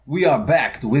We are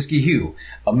back to Whiskey Hugh.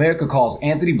 America calls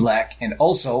Anthony Black and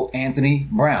also Anthony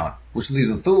Brown, which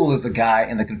leaves Athul as the guy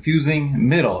in the confusing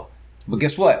middle. But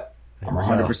guess what? I'm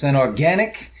 100%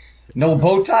 organic. No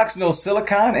Botox, no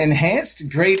silicone,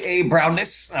 enhanced, grade A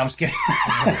brownness. I'm just kidding.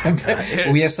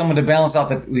 We have someone to balance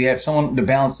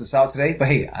this out today. But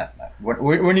hey,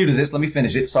 we're new to this. Let me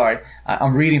finish it. Sorry.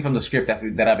 I'm reading from the script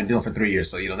that I've been doing for 3 years.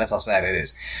 So, that's how sad it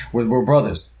is. We're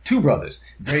brothers. Two brothers.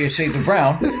 Various shades of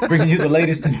brown. Bringing you the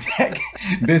latest in tech,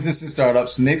 business, and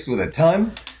startups mixed with a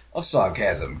ton of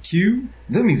sarcasm. Cue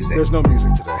the music. There's no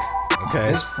music today.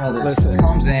 Okay. This brother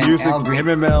comes in. Music,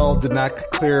 MML did not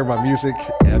clear my music.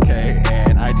 Okay.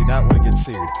 And I do not want to get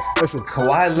sued. Listen.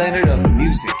 Kawhi Leonard of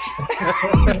music.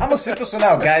 I'm going to sit this one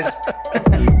out, guys.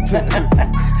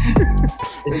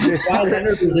 Is it Kawhi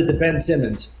Leonard or is it the Ben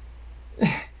Simmons?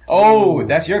 Oh,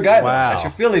 that's your guy. Wow. That's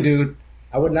your Philly dude.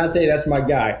 I would not say that's my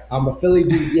guy. I'm a Philly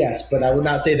dude, yes, but I would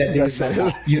not say that dude's my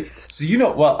guy.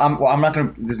 I'm not going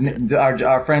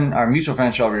to. Our mutual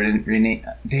friend shall rename.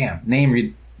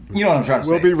 You know what I'm trying to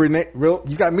say.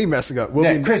 You got me messing up.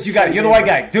 Chris, you're the white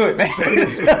guy. Do it, man.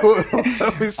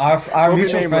 Our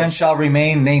mutual friend shall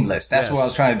remain nameless. That's what I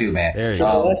was trying to do, man.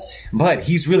 But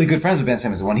he's really good friends with Ben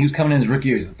Simmons. When he was coming in his rookie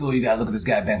year, he's like, you got to look at this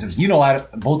guy, Ben Simmons.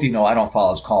 Both of you know I don't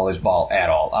follow his college ball at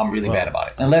all. I'm really bad about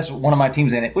it. Unless one of my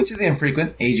team's in it, which is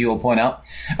infrequent. AG will point out.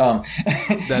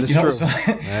 That is true. So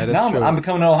that is now true. I'm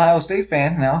becoming an Ohio State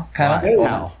fan now. Kind of.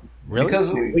 Wow. Really? Because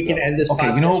we can end this.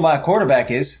 Okay, you know who my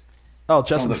quarterback is? Oh,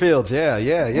 Justin Fields. Yeah.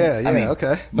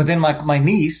 Okay. But then my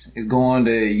niece is going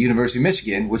to University of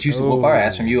Michigan, which used to whoop our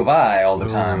ass from U of I all the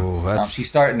time. She's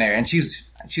starting there, and she's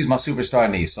my superstar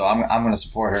niece, so I'm going to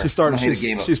support her. She's starting.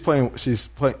 She's playing. She's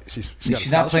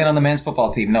not playing on the men's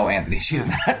football team. No, Anthony, she's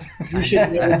not. You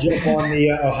should never jump on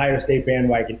the Ohio State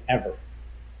bandwagon ever.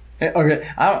 Okay,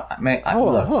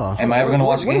 hold on. Am I ever going to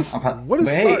watch a game?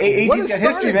 AG's got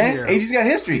history, man. AG's got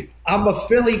history. I'm a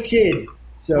Philly kid.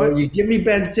 So you give me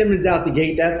Ben Simmons out the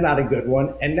gate, that's not a good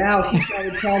one. And now he's trying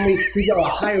to tell me he's an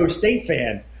Ohio State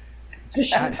fan.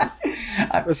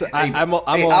 Listen, I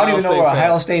don't even know where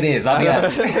Ohio State is. I'll be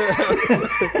honest.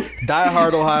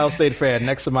 Diehard Ohio State fan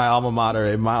next to my alma mater.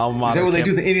 In my alma mater, is that where they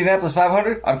do the Indianapolis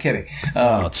 500? I'm kidding.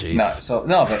 Jeez.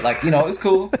 But it's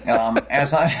cool.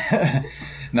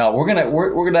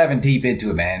 We're diving deep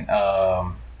into it, man.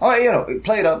 Play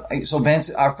it up. So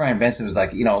our friend Benson was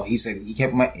like, he said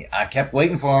I kept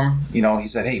waiting for him. He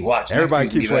said, hey, watch. Everybody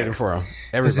keeps waiting for him.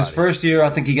 Because his first year,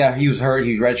 I think he was hurt.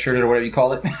 He redshirted or whatever you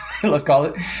call it. Let's call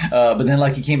it. But then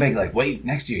he came back, he's like, wait,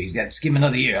 next year, just give him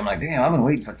another year. I'm like, damn, I've been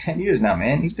waiting for 10 years now,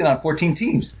 man. He's been on 14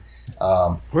 teams.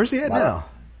 Where's he at now?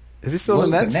 Is he still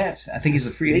in the Nets? I think he's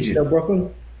a free agent. Still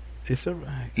Brooklyn? He's a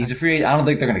free agent. I don't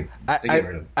think they're going to get rid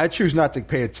of him. I choose not to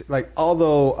pay it.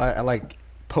 Although I like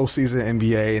postseason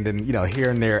NBA and then, here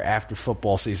and there after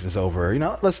football season's over.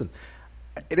 Listen,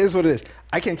 it is what it is.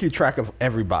 I can't keep track of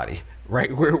everybody, right?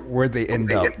 Where they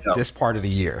end up this part of the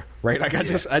year, right? I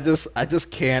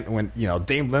just can't. When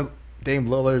Dame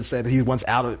Lillard said he wants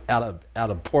out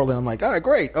of Portland, I'm like, all right,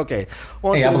 great, okay,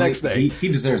 on to the next day. He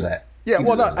deserves that. Yeah,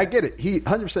 I get it. He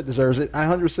 100% deserves it. I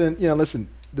 100%. Listen,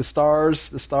 the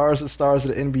stars of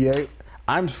the NBA.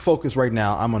 I'm focused right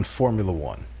now. I'm on Formula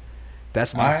One.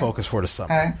 That's my focus for the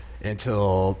summer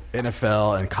until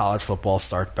NFL and college football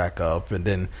start back up. And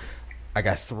then I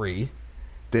got 3.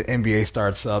 The NBA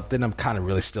starts up. Then I'm kind of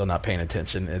really still not paying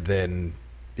attention. And then,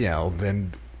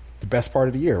 then the best part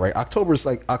of the year, right? October,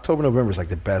 November is like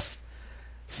the best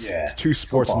 2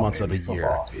 sports months of the year.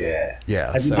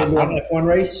 Yeah. Have you been to an F1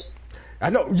 race? I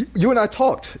know you and I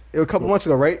talked a couple months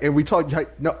ago, right? And we talked.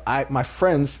 My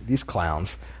friends, these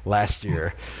clowns, last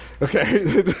year,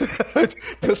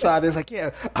 decided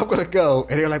I'm gonna go,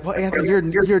 and they're like, "Well, Anthony, you're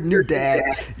new dad.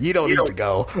 You don't need to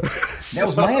go." That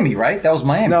was Miami, right? That was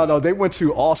Miami. No, they went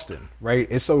to Austin, right?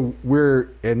 And so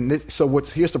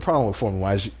here's the problem with Formula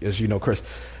One, as you know, Chris.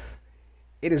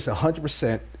 It is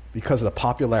 100% because of the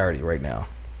popularity right now.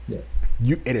 Yeah.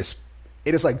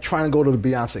 It is like trying to go to the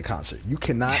Beyonce concert. You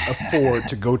cannot afford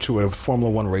to go to a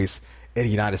Formula One race in the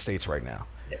United States right now.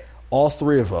 Yeah. All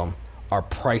 3 of them are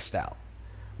priced out.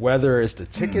 Whether it's the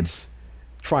tickets,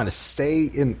 trying to stay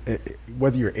in,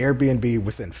 whether you're Airbnb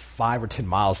within 5 or 10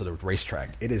 miles of the racetrack,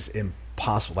 it is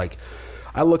impossible.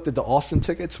 I looked at the Austin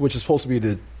tickets, which is supposed to be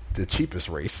the cheapest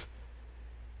race,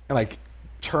 and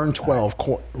turn 12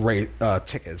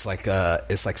 tickets, it's like $700,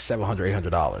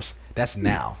 $800. That's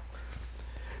now.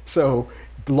 So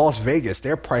Las Vegas,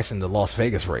 they're pricing the Las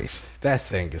Vegas race. That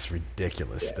thing is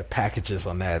ridiculous. Yeah. The packages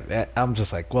on that, I'm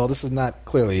just like, well, this is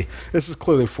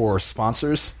clearly for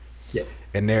sponsors,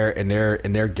 and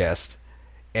their guests,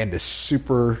 and the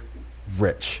super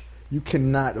rich You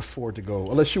cannot afford to go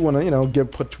unless you want to,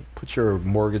 put your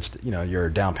mortgage, your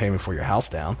down payment for your house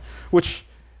down, which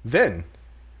then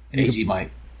AG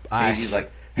might. AG's like,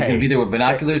 he's gonna be there with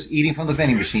binoculars, eating from the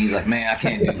vending machine. He's like, man, I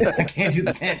can't do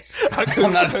the tents.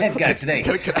 I'm not a tent guy today.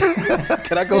 Can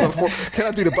I can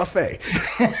I do the buffet?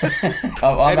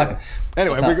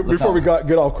 Before we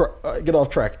get off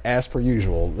track, as per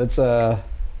usual, let's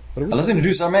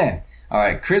introduce our man. All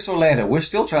right, Chris Orlando. We're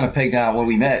still trying to peg down when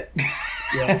we met.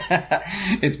 Yeah.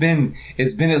 It's been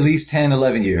at least 10,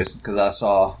 11 years because I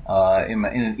saw in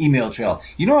an email trail.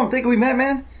 You know what I'm thinking we met,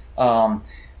 man?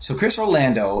 So Chris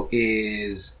Orlando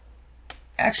is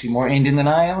actually more Indian than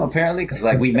I am, apparently, because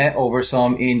we met over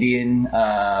some Indian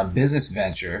business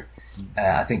venture.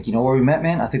 I think, you know where we met,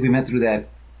 man? I think we met through the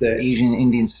Asian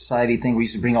Indian Society thing. We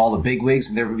used to bring all the bigwigs,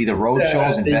 and there would be the road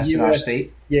shows and invest in our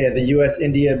state. Yeah, the U.S.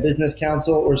 India Business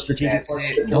Council or Strategic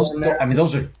Partnership. Those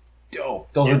are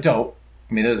dope. Those are dope.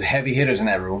 I mean, there's heavy hitters in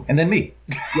that room, and then me.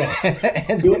 Yeah,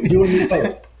 you and me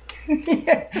both.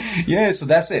 Yeah, so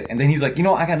that's it. And then he's like, I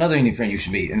got another Indian friend you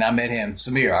should meet. And I met him,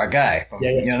 Samir, our guy from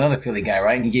another Philly guy,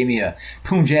 right? And he gave me a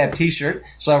Punjab T-shirt.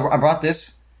 So I brought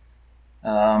this.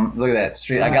 Look at that.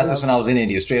 Straight. I got this when I was in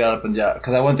India, straight out of Punjab,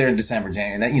 because I went there in December,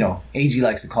 January. And that, AG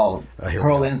likes to call him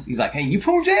Hurlins. He's like, hey, you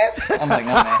Punjab? I'm like,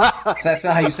 no, man. That's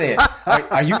not how you say it.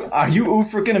 Are you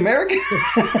African American?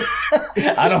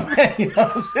 I don't. You know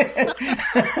what I'm saying?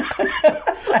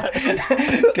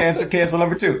 Cancel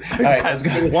number 2. All right, let's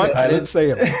go. One, I didn't say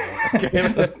it.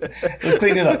 let's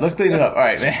clean it up. Let's clean it up. All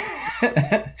right,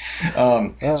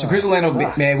 man. So Chris Orlando,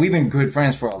 man, we've been good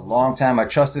friends for a long time. I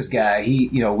trust this guy.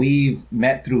 We've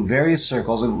met through various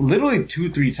circles, and literally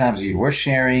 2-3 times a year, we're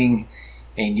sharing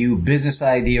a new business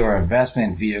idea or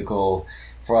investment vehicle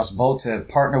for us both to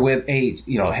partner with. Hey,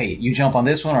 you jump on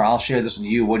this one, or I'll share this one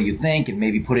to you. What do you think? And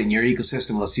maybe put it in your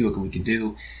ecosystem. Let's see what we can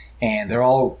do. And they're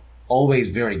all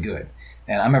always very good.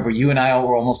 And I remember you and I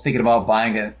were almost thinking about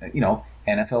buying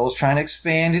NFL was trying to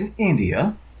expand in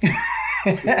India.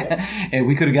 And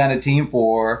we could have gotten a team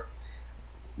for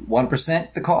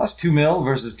 1% the cost, $2 million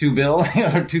versus $2 billion,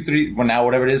 or 2-3, well, now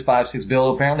whatever it is, $5-6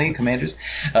 billion apparently, Commanders.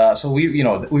 So we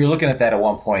were looking at that at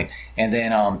one point, and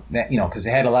then because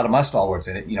they had a lot of my stalwarts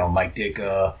in it, Mike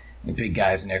Ditka, big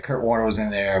guys in there, Kurt Warner was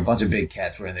in there, a bunch of big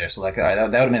cats were in there. So all right,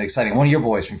 that would have been exciting. One of your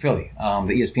boys from Philly,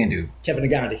 the ESPN dude, Kevin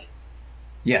Agandi.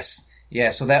 Yes, yeah.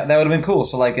 So that would have been cool.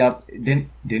 So I didn't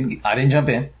jump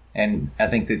in. And I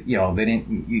think that, they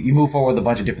didn't, you move forward with a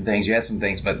bunch of different things. You had some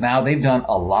things, but now they've done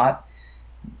a lot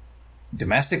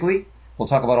domestically. We'll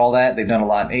talk about all that. They've done a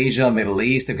lot in Asia, Middle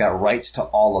East. They've got rights to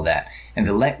all of that. And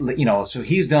so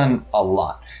he's done a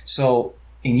lot. So,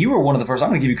 and you were one of the first, I'm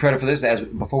going to give you credit for this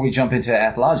before we jump into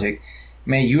Athlogic.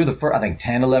 Man, you were the first, I think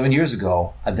 10, 11 years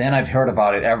ago. Then I've heard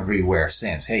about it everywhere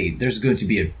since. Hey, there's going to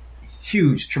be a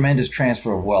huge, tremendous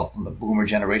transfer of wealth from the boomer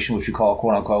generation, which we call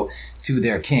quote unquote, to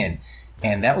their kin.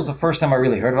 And that was the first time I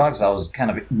really heard about it because I was kind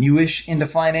of newish into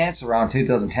finance around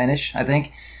 2010-ish, I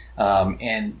think.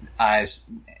 And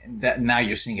now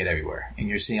you're seeing it everywhere. And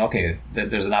you're seeing, okay, that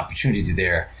there's an opportunity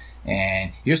there.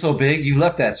 And you're so big, you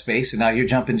left that space, and now you're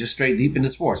jumping just straight deep into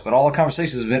sports. But all the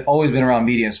conversations have always been around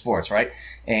media and sports, right?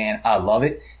 And I love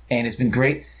it. And it's been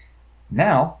great.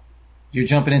 Now you're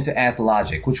jumping into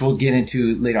Athlogic, which we'll get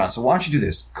into later on. So why don't you do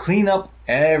this? Clean up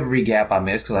every gap I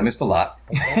missed, because I missed a lot.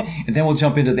 And then we'll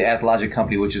jump into the Athlogic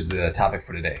company, which is the topic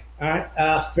for today. All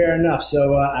right. Fair enough.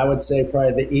 So I would say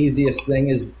probably the easiest thing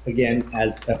is, again,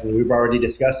 as we've already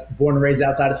discussed, born and raised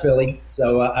outside of Philly.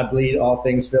 So I bleed all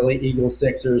things Philly, Eagles,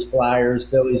 Sixers, Flyers,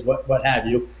 Phillies, what have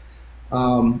you.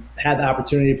 Had the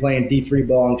opportunity of playing D3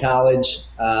 ball in college.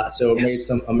 So made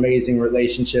some amazing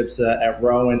relationships at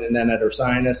Rowan and then at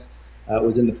Ursinus.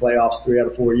 Was in the playoffs 3 out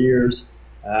of 4 years.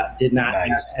 Did not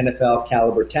have NFL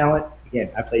caliber talent. Again,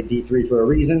 I played D3 for a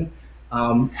reason.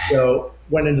 So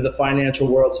went into the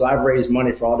financial world. So I've raised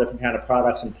money for all different kind of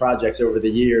products and projects over the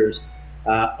years.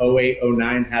 08,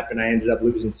 09 happened. I ended up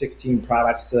losing 16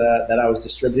 products that I was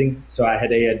distributing. So I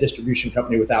had a distribution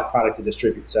company without product to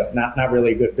distribute. So not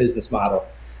really a good business model.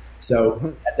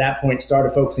 So at that point,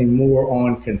 started focusing more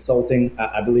on consulting.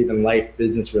 I believe in life,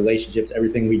 business, relationships,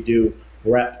 everything we do.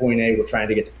 We're at point A, we're trying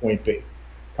to get to point B.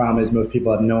 Problem is, most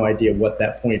people have no idea what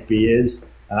that point B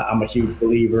is. I'm a huge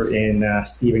believer in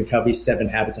Stephen Covey's 7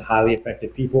 Habits of Highly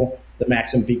Effective People. The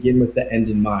maxim, begin with the end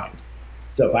in mind.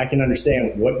 So if I can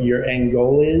understand what your end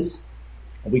goal is,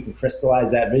 and we can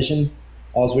crystallize that vision,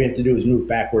 all we have to do is move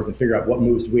backwards and figure out what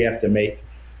moves do we have to make.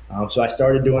 So I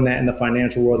started doing that in the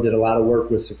financial world, did a lot of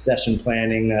work with succession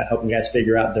planning, helping guys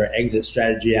figure out their exit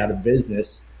strategy out of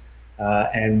business.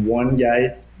 And one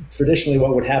guy traditionally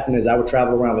what would happen is I would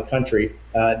travel around the country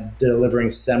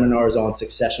delivering seminars on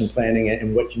succession planning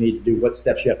and what you need to do, what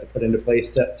steps you have to put into place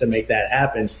to make that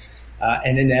happen.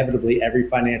 And inevitably, every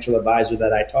financial advisor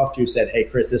that I talked to said, hey,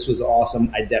 Chris, this was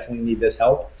awesome. I definitely need this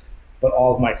help. But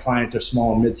all of my clients are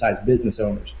small and mid-sized business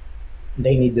owners.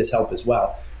 They need this help as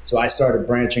well. So I started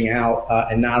branching out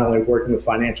and not only working with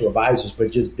financial advisors,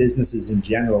 but just businesses in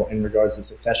general in regards to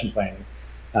succession planning.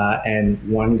 And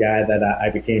one guy that I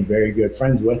became very good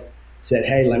friends with said,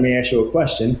 hey, let me ask you a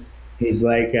question. He's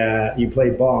like, you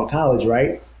played ball in college,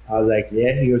 right? I was like,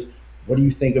 yeah. He goes, what do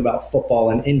you think about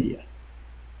football in India?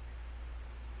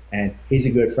 And he's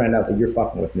a good friend. I was like, you're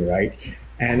fucking with me, right?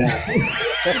 And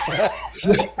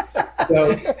touche.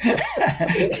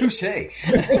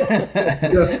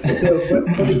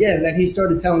 But again, then he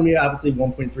started telling me, obviously,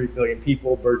 1.3 billion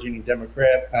people, burgeoning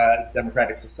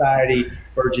democratic society,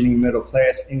 burgeoning middle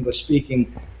class, English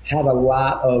speaking, had a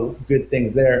lot of good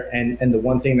things there. And the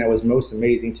one thing that was most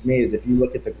amazing to me is if you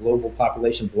look at the global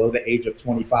population below the age of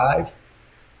 25,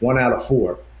 1 out of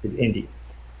 4 is Indian.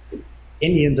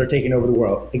 Indians are taking over the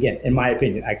world. Again, in my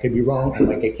opinion, I could be wrong. I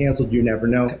might get canceled. You never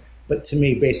know. But to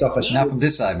me, based off of not from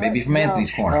this side, maybe from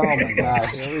Anthony's corner. Oh my God!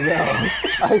 Here we go.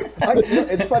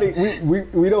 It's funny.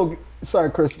 We don't. Sorry,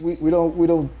 Chris. We don't. We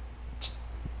don't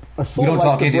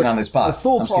talk Indian on this pod.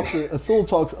 Athul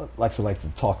likes to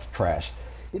talk trash.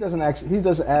 He doesn't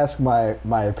ask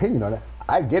my opinion on it.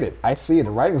 I get it. I see it.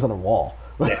 The writing's on the wall.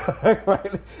 Yeah.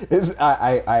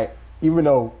 Right? Even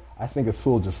though I think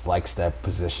Athul just likes that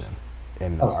position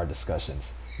in our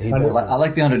discussions. I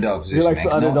like the underdog position. He likes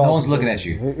the underdog no one's position.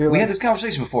 looking at you. We had this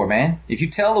conversation before, man. If you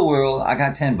tell the world I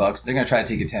got $10, they're gonna try to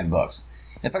take your $10.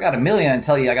 If I got $1 million and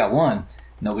tell you I got one,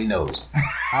 nobody knows.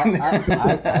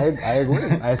 I agree.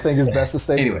 I think it's best to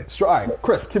stay. Anyway, all right,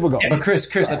 Chris, keep it going. But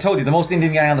Chris, I told you the most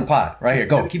Indian guy on the pod. Right here,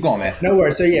 go, keep going, man. No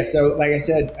worries. So like I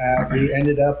said, we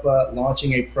ended up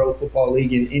launching a pro football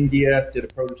league in India. Did a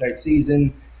prototype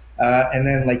season. And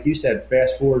then, like you said,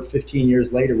 fast forward 15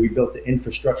 years later, we built the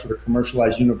infrastructure to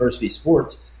commercialize university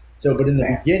sports. But in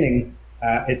the beginning,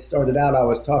 it started out, I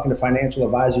was talking to financial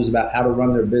advisors about how to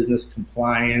run their business,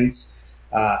 compliance,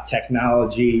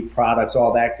 technology, products,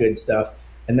 all that good stuff.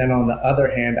 And then on the other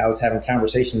hand, I was having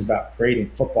conversations about creating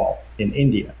football in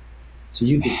India. So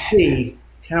you could see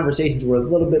conversations were a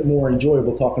little bit more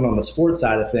enjoyable talking on the sports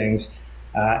side of things.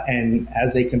 And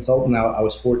as a consultant, I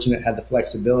was fortunate, had the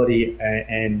flexibility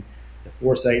and the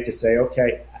foresight to say,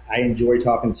 okay, I enjoy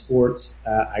talking sports.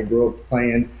 I grew up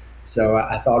playing, so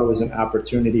I thought it was an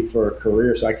opportunity for a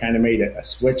career. So I kind of made a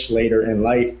switch later in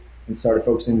life and started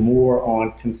focusing more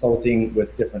on consulting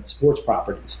with different sports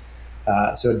properties.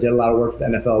 So I did a lot of work with the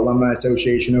NFL Alumni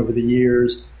Association over the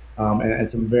years, and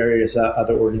some various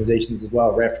other organizations as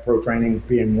well, Raft Pro Training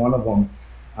being one of them.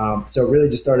 So really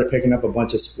just started picking up a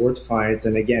bunch of sports clients.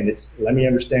 And again, it's let me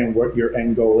understand what your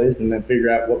end goal is and then figure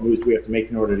out what moves we have to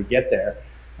make in order to get there.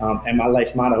 And my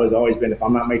life motto has always been, if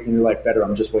I'm not making your life better,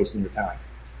 I'm just wasting your time.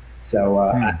 So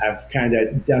I've kind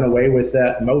of done away with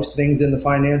most things in the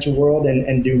financial world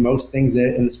and do most things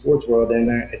in the sports world. And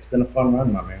it's been a fun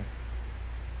run, my man.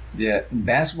 Yeah,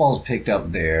 basketball's picked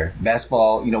up there.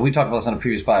 Basketball, we talked about this on a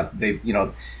previous pod.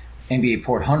 NBA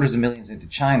poured hundreds of millions into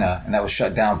China, and that was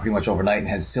shut down pretty much overnight, and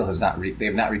they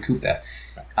have not recouped that.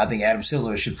 I think Adam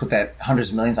Silver should put that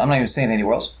hundreds of millions. I'm not even saying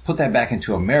anywhere else. Put that back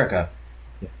into America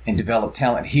and develop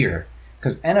talent here.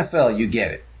 Because NFL, you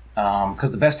get it.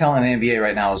 Because the best talent in the NBA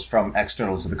right now is from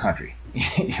externals to the country.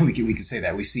 we can say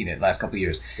that. We've seen it last couple of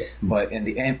years. Yeah. But in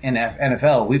the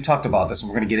NFL, we've talked about this, and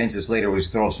we're going to get into this later. We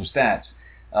just throw up some stats.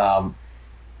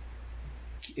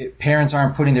 Parents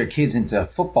aren't putting their kids into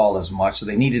football as much, so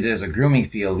they need it as a grooming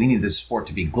field. We need this sport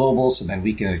to be global so then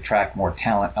we can attract more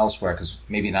talent elsewhere, because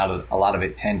maybe not a lot of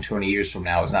it 10, 20 years from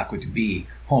now is not going to be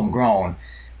homegrown.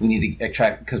 We need to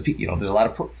attract, because there's a lot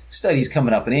of studies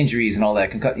coming up and injuries and all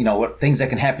that, what things that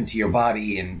can happen to your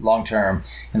body and long term.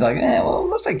 And they're like,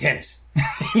 let's play tennis,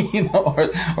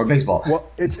 or baseball. Well,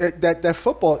 that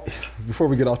football. Before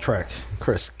we get off track,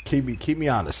 Chris, keep me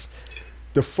honest.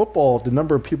 The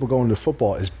number of people going to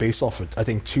football is based off of, I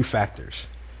think, two factors: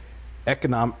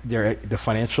 the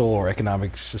financial or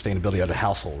economic sustainability of the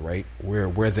household, right?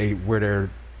 Where their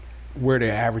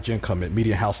average income,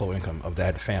 median household income of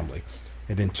that family,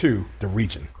 and then two, the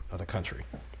region of the country.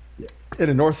 Yeah. In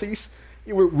the Northeast,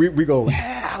 we go,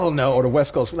 I don't know, or the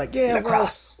West Coast, we're like,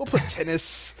 we'll put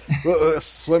tennis,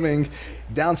 swimming.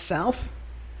 Down south,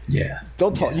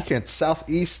 don't talk. You can't.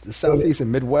 Southeast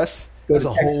and Midwest. That's a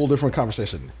whole different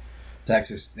conversation.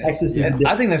 Texas.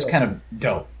 I think that's kind of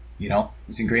dope.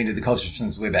 It's ingrained in the culture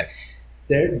since way back.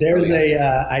 There's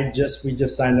we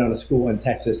just signed on a school in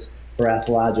Texas for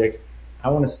Athlogic. I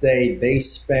want to say they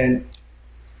spent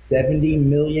 $70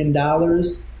 million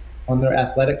on their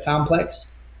athletic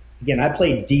complex. Again, I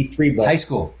played D3 ball. High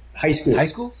school. High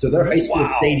school. So their high school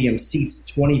stadium seats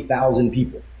 20,000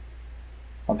 people.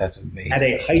 Oh, that's amazing. At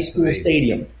a high school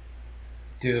stadium.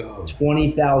 Dude.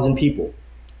 20,000 people.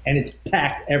 And it's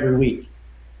packed every week.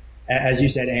 As you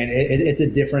said, and it's a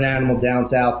different animal down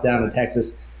south, down in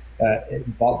Texas.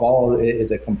 Ball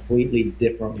is a completely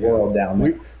different world down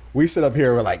there. We sit up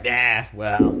here, we're like,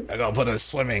 well, I'm going to put a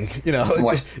swimming, it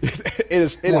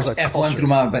is a F1 culture. through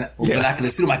my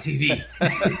binoculars, through my TV.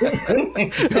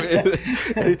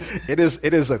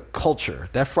 It is a culture.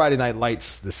 That Friday Night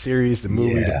Lights, the series, the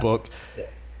movie, the book,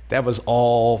 that was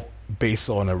all based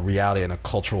on a reality and a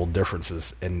cultural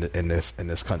differences in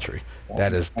this country.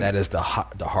 That is the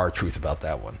hard truth about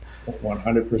that one.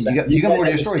 100%. You got more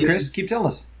to your story, Chris. Keep telling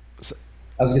us.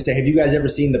 I was going to say, have you guys ever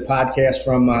seen the podcast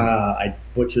from, I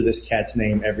butcher this cat's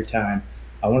name every time.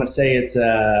 I want to say it's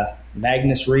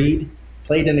Magnus Reed,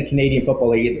 played in the Canadian Football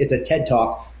League. It's a TED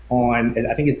Talk on,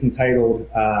 I think it's entitled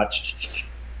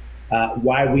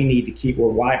Why We Need to Keep,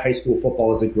 or Why High School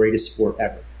Football is the Greatest Sport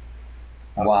Ever.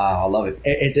 Wow, I love it.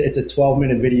 It's a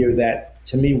 12-minute video that,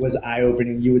 to me, was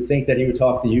eye-opening. You would think that he would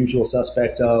talk the usual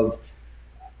suspects of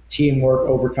teamwork,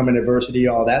 overcoming adversity,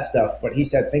 all that stuff. But he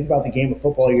said, think about the game of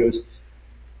football. He goes,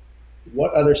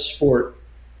 what other sport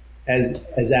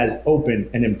as open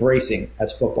and embracing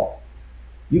as football?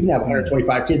 You can have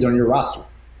 125 kids on your roster.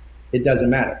 It doesn't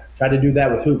matter. Try to do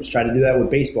that with hoops. Try to do that with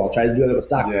baseball. Try to do that with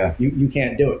soccer. Yeah. You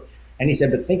can't do it. And he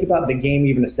said, but think about the game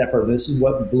even a step further. This is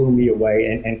what blew me away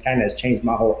and kind of has changed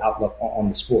my whole outlook on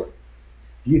the sport.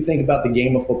 If you think about the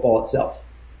game of football itself,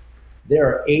 there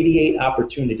are 88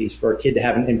 opportunities for a kid to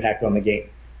have an impact on the game.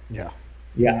 Yeah.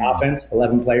 You got offense,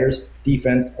 11 players,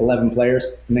 defense, 11 players,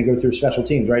 and then go through special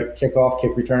teams, right? Kickoff,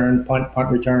 kick return,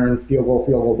 punt return, field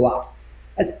goal block.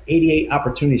 That's 88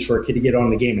 opportunities for a kid to get on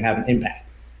the game and have an impact.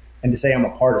 And to say I'm a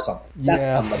part of something. That's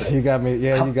unlimited. You got me.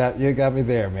 Yeah, you got me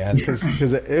there, man.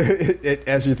 Because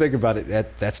as you think about it,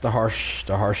 that's the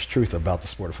harsh truth about the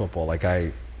sport of football. Like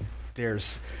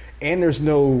there's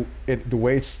no the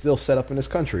way it's still set up in this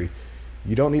country.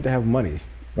 You don't need to have money,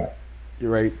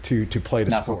 right, to play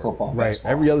the Not sport. for football, right?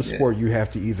 baseball. Every other sport, you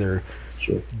have to either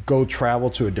go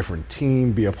travel to a different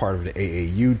team, be a part of the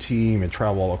AAU team, and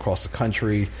travel all across the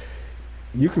country.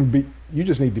 You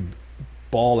just need to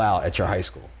ball out at your high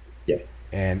school. Yeah.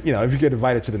 And if you get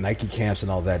invited to the Nike camps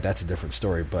and all that, that's a different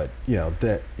story. But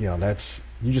that's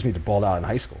you just need to ball out in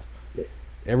high school. Yeah.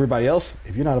 Everybody else,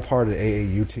 if you're not a part of the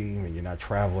AAU team and you're not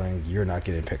traveling, you're not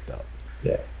getting picked up.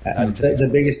 Yeah. The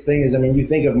biggest thing is, you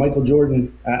think of Michael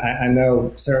Jordan. I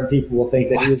know certain people will think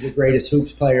that he was the greatest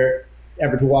hoops player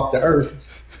ever to walk the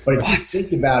earth. But if you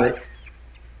think about it,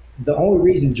 the only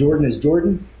reason Jordan is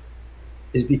Jordan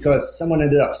is because someone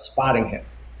ended up spotting him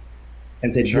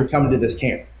and said, you're coming to this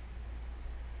camp.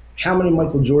 How many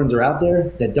Michael Jordans are out there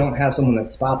that don't have someone that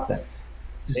spots them?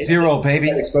 Zero, baby.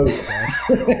 Well,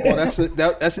 isn't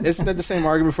that the same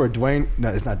argument for Dwayne? No,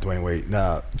 it's not Dwayne Wade.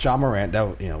 No, John Morant.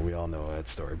 That we all know that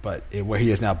story. But where he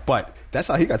is now. But that's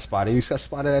how he got spotted. He got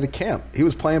spotted at a camp. He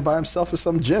was playing by himself at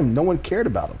some gym. No one cared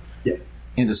about him. Yeah.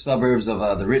 In the suburbs of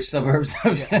the rich suburbs.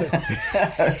 He's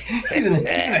in the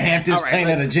Hamptons playing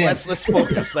at a gym. Let's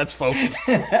focus.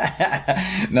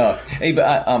 No, hey, but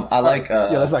I like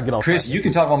let's not get off Chris. that. You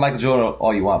can talk about Michael Jordan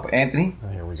all you want, but Anthony. Oh,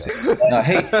 here we go. No,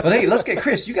 hey, let's get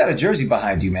Chris. You got a jersey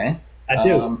behind you, man. I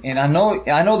do, and I know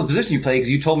the position you play because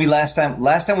you told me last time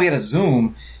we had a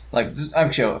Zoom.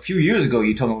 Actually, a few years ago,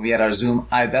 you told me we had our Zoom.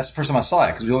 That's the first time I saw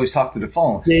it because we always talk through the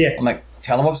phone. Yeah. I'm like,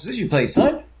 tell him what position you play,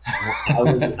 son.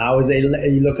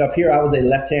 You look up here, I was a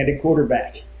left-handed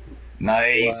quarterback.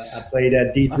 Nice. I played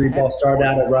at D3 ball, started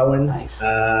out at Rowan. Nice.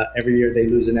 Every year they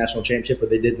lose a national championship, but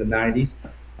they did in the 90s.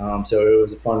 So it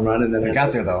was a fun run. And then I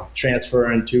got there, though.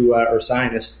 Transfer into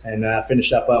Ursinus and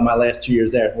finished up my last 2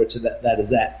 years there, which that is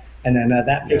that. And then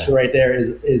that picture right there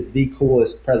is the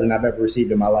coolest present I've ever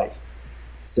received in my life.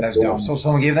 So, that's dope. So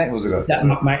someone gave that? What was it good?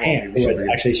 My aunt.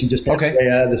 Actually, she just passed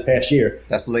away this past year.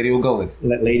 That's the lady we'll go with.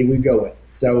 Lady we go with.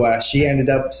 So she ended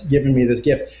up giving me this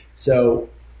gift. So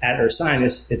at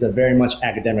Ursinus, it's a very much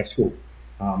academic school.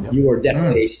 You are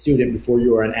definitely a student before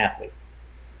you are an athlete.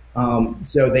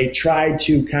 So they tried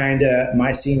to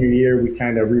my senior year, we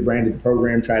kind of rebranded the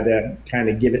program, tried to kind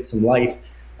of give it some life.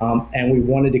 And we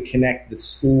wanted to connect the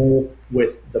school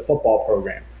with the football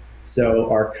program. So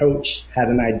our coach had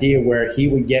an idea where he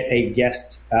would get a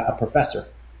guest, a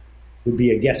professor, would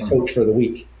be a guest coach for the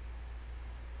week.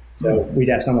 So we'd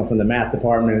have someone from the math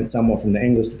department, someone from the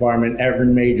English department, every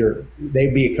major.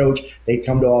 They'd be a coach. They'd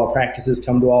come to all our practices,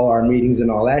 come to all our meetings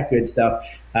and all that good stuff.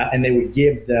 And they would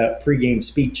give the pregame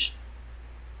speech.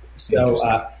 So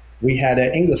we had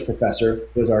an English professor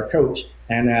was our coach.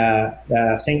 And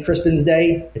St. Crispin's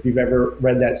Day, if you've ever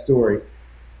read that story,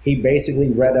 he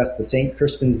basically read us the St.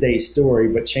 Crispin's Day story,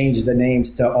 but changed the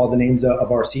names to all the names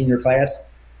of our senior class.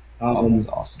 That's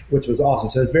awesome. Which was awesome.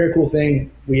 So it's a very cool thing.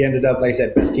 We ended up, like I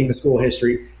said, best team in school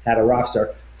history, had a rock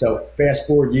star. So fast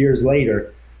forward years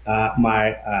later,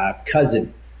 my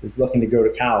cousin was looking to go to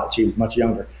college. He was much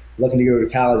younger, looking to go to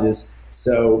colleges.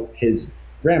 So his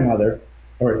grandmother,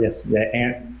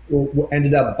 aunt,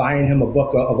 ended up buying him a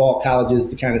book of all colleges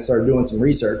to kind of start doing some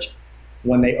research.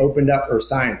 When they opened up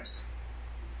Ursinus,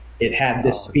 it had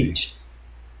this speech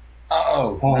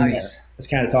on nice. there. It's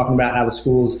kind of talking about how the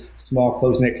school's small,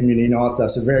 close-knit community and all that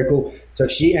stuff. So very cool. So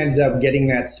she ended up getting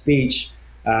that speech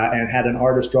and had an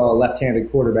artist draw a left-handed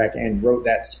quarterback and wrote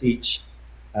that speech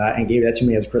and gave that to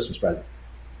me as a Christmas present.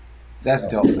 That's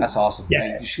dope. That's awesome.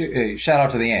 Yeah. Shout out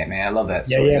to the aunt, man. I love that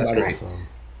story. That's great.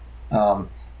 Awesome.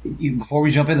 Before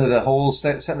we jump into the whole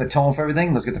setting the tone for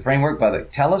everything, let's get the framework.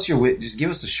 But tell us just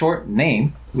give us a short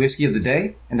name, whiskey of the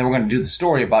day, and then we're going to do the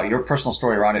story about your personal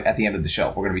story around it at the end of the show.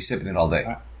 We're going to be sipping it all day.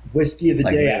 Whiskey of the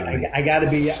day. I got to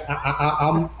be.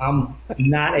 I'm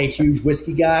not a huge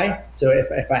whiskey guy, so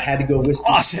if I had to go whiskey,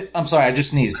 oh shit! I'm sorry, I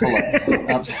just sneezed. Hold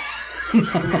on.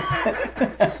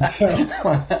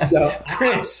 So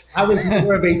Chris, I was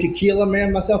more of a tequila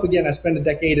man myself. Again, I spent a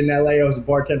decade in LA. I was a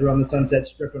bartender on the Sunset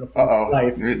Strip in a full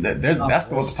life. That's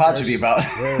what the pod should be about.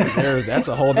 That's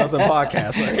a whole other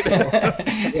podcast,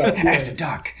 right? After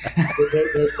dark.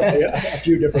 There's a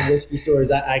few different whiskey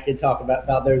stories I could talk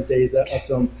about those days of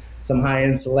some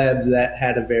high-end celebs that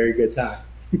had a very good time.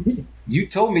 You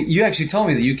actually told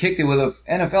me that you kicked it with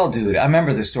an NFL dude. I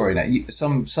remember this story now.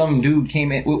 Some dude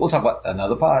came in. We'll talk about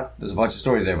another pod. There's a bunch of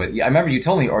stories there, but I remember you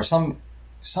told me, or some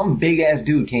big ass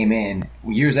dude came in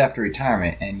years after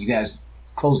retirement, and you guys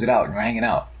closed it out and were hanging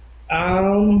out.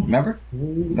 Remember? You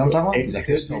know what I'm talking about? He's like,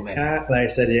 there's so many. Like I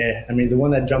said, yeah. I mean, the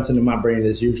one that jumps into my brain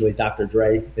is usually Dr.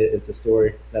 Dre. It's the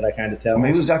story that I kind of tell. I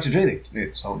mean, it was Dr. Dre,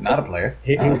 so not a player.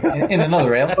 In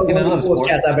another sport. One of the coolest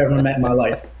cats I've ever met in my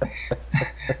life.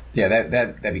 Yeah,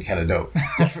 that'd be kind of dope,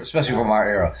 especially from our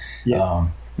era. Yeah.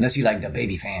 Unless you like the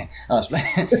baby fan.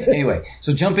 Anyway,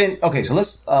 so jump in. Okay, so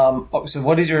let's. So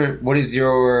what is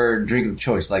your drink of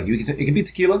choice? Like it can be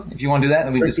tequila if you want to do that,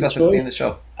 and we discuss it at the end of the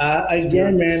show.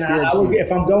 Again, man,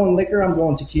 if I'm going liquor, I'm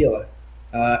going tequila.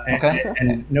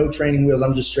 And no training wheels.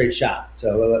 I'm just straight shot.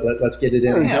 So let's get it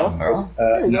in. Yeah, bro.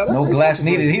 No glass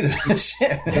needed either.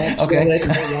 Shit. Okay.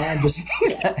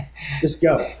 Just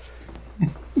go.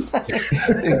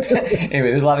 Anyway,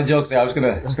 there's a lot of jokes there. I was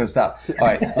gonna stop. All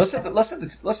right, let's set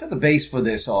the base for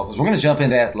this all, because we're gonna jump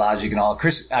into Athlogic and all.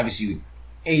 Chris, obviously,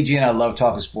 AG and I love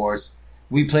talking sports.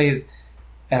 We played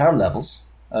at our levels.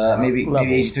 Maybe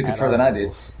AG took it further than I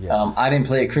did. Yeah. I didn't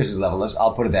play at Chris's level.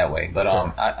 I'll put it that way. But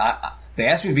I they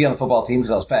asked me to be on the football team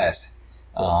because I was fast.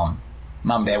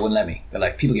 Mom and Dad wouldn't let me. They're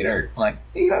like, people get hurt. I'm like,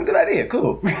 good idea,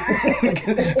 cool. But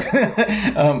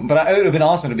it would have been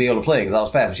awesome to be able to play because I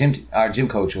was fast. Our gym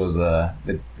coach was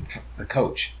the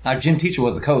coach. Our gym teacher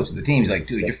was the coach of the team. He's like,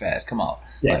 dude, you're fast. Come on.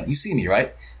 Yeah. Like, you see me,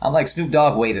 right? I'm like Snoop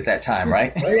Dogg weight at that time,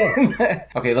 right? Oh, yeah.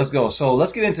 Okay, let's go. So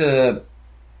let's get into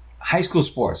high school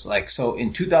sports. So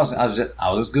in 2000, I was just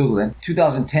Googling.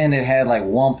 2010, it had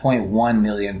 1.1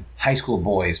 million high school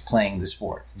boys playing the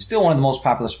sport. Still one of the most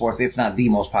popular sports, if not the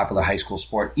most popular high school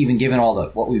sport, even given all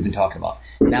what we've been talking about.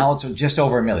 Now it's just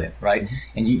over a million, right?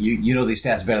 And you know these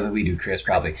stats better than we do, Chris,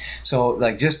 probably. So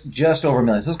just over a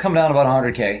million. So it's come down about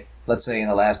 100K, let's say, in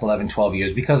the last 11, 12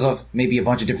 years because of maybe a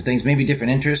bunch of different things, maybe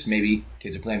different interests, maybe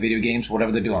kids are playing video games,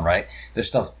 whatever they're doing, right? There's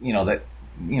stuff, that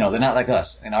they're not like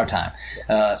us in our time.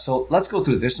 So let's go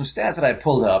through this. There's some stats that I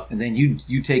pulled up, and then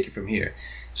you take it from here.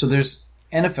 So there's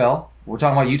NFL. You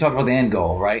talked about the end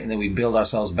goal, right? And then we build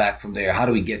ourselves back from there. How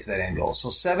do we get to that end goal? So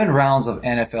 7 rounds of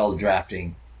NFL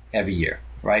drafting every year,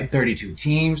 right? 32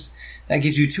 teams. That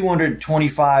gives you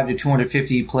 225 to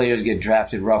 250 players get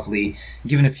drafted roughly,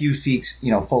 given a few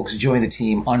folks join the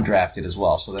team undrafted as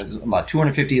well. So that's about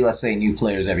 250, let's say, new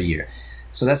players every year.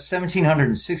 So that's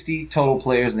 1,760 total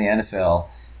players in the NFL.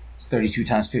 It's 32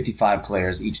 times 55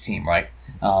 players each team, right?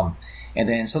 And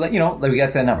then, so that, we got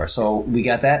to that number. So we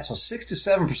got that. So 6 to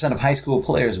 7% of high school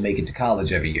players make it to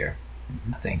college every year.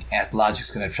 I think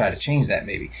Athlogic's going to try to change that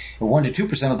maybe. And 1 to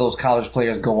 2% of those college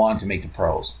players go on to make the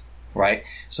pros, right?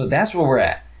 So that's where we're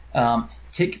at.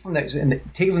 Take it from there.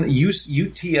 You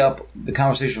tee up the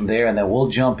conversation from there, and then we'll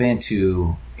jump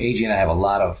into AJ and I have a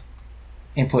lot of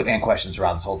input and questions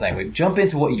around this whole thing. But jump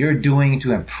into what you're doing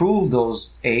to improve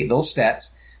those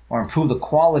stats or improve the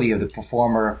quality of the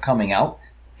performer coming out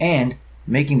and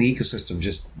making the ecosystem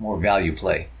just more value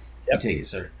play. Yep. You take it,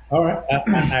 sir. All right.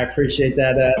 I appreciate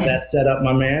that setup,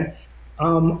 my man.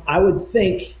 I would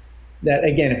think that,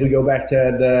 again, if we go back to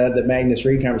the Magnus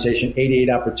Reed conversation, 88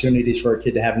 opportunities for a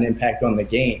kid to have an impact on the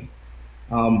game.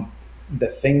 The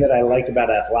thing that I like about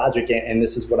Athlogic, and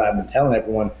this is what I've been telling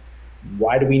everyone,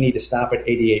 why do we need to stop at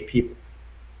 88 people?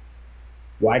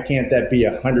 Why can't that be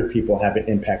 100 people have an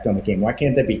impact on the game? Why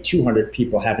can't that be 200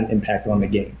 people have an impact on the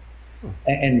game?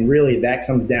 And really, that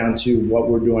comes down to what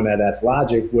we're doing at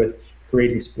Athlogic with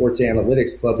creating sports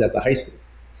analytics clubs at the high school.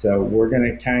 So we're going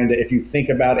to kind of, if you think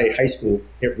about a high school,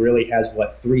 it really has,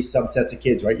 3 subsets of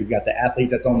kids, right? You've got the athlete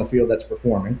that's on the field that's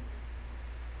performing.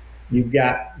 You've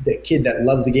got the kid that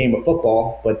loves the game of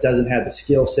football, but doesn't have the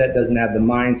skill set, doesn't have the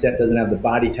mindset, doesn't have the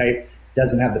body type,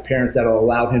 doesn't have the parents that will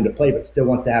allow him to play, but still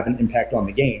wants to have an impact on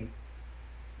the game.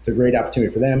 It's a great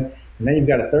opportunity for them. And then you've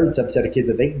got a third subset of kids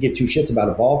that they can give two shits about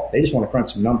a ball. They just want to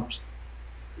crunch some numbers.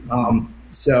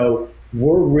 So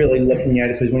we're really looking at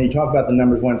it because when you talk about the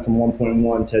numbers went from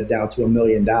 1.1 to down to $1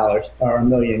 million or 1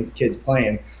 million kids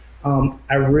playing,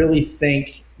 I really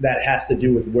think that has to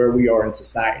do with where we are in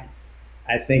society.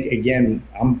 I think, again,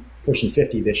 I'm pushing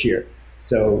 50 this year.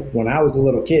 So when I was a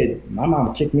little kid, my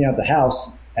mom kicked me out the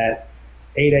house at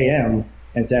 8 a.m.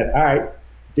 and said, all right,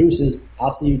 deuces,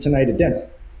 I'll see you tonight at dinner.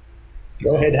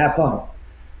 Go ahead, have fun.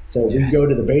 So we go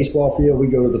to the baseball field, we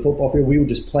go to the football field, we would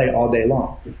just play all day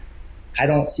long. I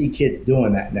don't see kids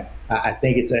doing that now. I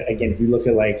think it's, again, if you look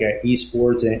at like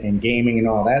esports and gaming and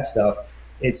all that stuff,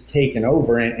 it's taken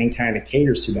over and kind of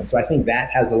caters to them. So I think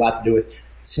that has a lot to do with,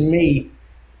 to me,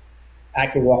 I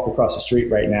could walk across the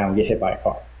street right now and get hit by a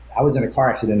car. I was in a car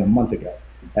accident a month ago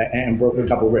and broke a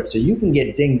couple of ribs. So you can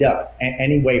get dinged up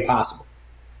any way possible.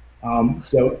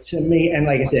 So to me, and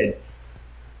like I said,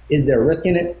 is there a risk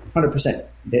in it? 100%.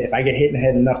 If I get hit in the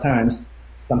head enough times,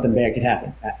 something bad could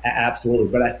happen.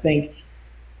 Absolutely. But I think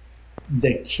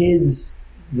the kids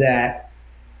that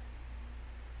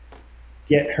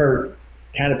get hurt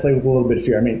kind of play with a little bit of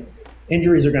fear. I mean,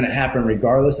 injuries are going to happen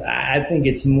regardless. I think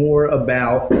it's more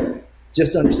about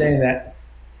just understanding that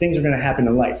things are going to happen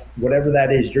in life. Whatever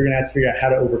that is, you're going to have to figure out how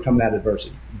to overcome that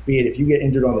adversity. Be it if you get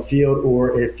injured on the field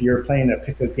or if you're playing a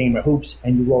pickup game of hoops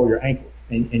and you roll your ankle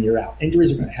and you're out.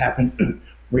 Injuries are going to happen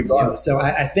regardless. So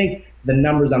I think the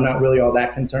numbers, I'm not really all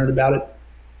that concerned about it.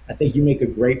 I think you make a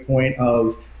great point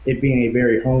of it being a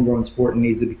very homegrown sport and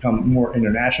needs to become more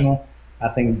international. I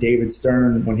think David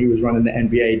Stern, when he was running the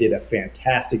NBA, did a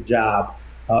fantastic job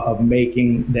of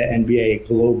making the NBA a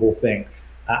global thing.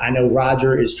 I know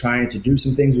Roger is trying to do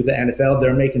some things with the NFL.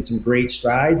 They're making some great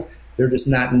strides. They're just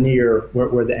not near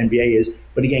where the NBA is.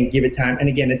 But again, give it time. And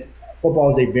again, football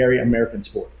is a very American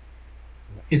sport.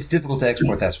 It's difficult to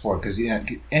export that sport because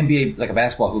NBA, like a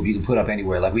basketball hoop, you can put up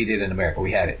anywhere. Like we did in America,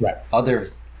 we had it. Right. Other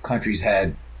countries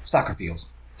had soccer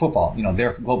fields, football.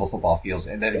 Their global football fields,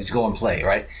 and then you just go and play.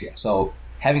 Right. Yeah. So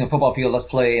having a football field, let's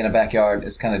play in a backyard,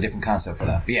 is kind of a different concept for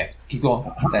them. But yeah, keep going.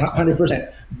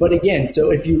 100%. But again,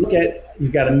 so if you look at,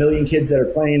 you've got 1 million kids that are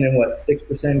playing and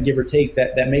 6%, give or take,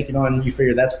 that make it on, you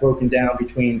figure that's broken down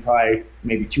between probably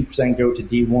maybe 2% go to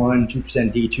D1,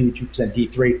 2% D2, 2%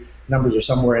 D3. Numbers are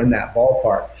somewhere in that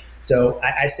ballpark. So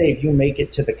I say if you make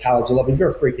it to the college level, you're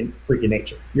a freak of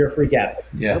nature. You're a freak athlete.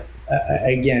 Yeah.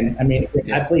 Again, I mean,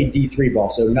 I played D3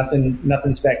 ball, so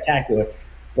nothing spectacular,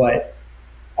 but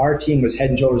our team was head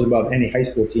and shoulders above any high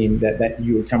school team that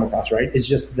you would come across, right? It's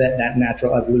just that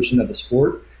natural evolution of the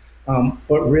sport.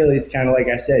 But really, it's kind of like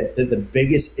I said, the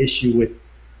biggest issue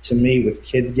to me with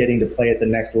kids getting to play at the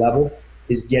next level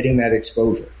is getting that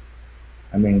exposure.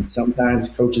 I mean, sometimes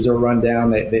coaches are run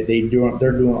down. They're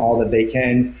doing all that they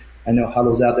can. I know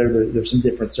Huddle's out there. There's some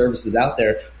different services out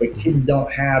there, but kids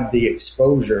don't have the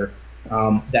exposure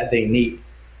that they need.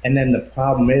 And then the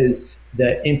problem is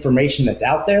the information that's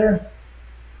out there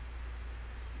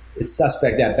is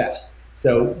suspect at best.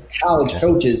 So college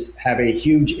coaches have a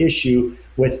huge issue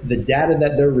with the data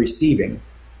that they're receiving.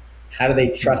 How do they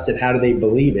trust it? How do they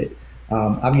believe it?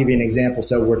 I'll give you an example.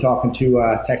 So we're talking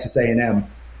to Texas A&M,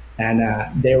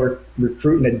 and they were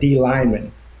recruiting a D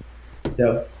lineman.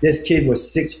 So this kid was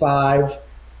 6'5",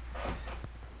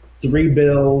 3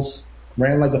 bills,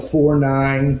 ran like a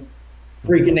 4.9,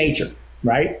 freak of nature,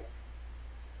 right?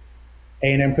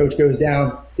 A&M coach goes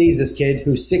down, sees this kid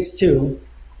who's 6'2",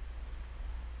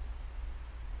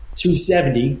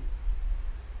 270,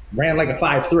 ran like a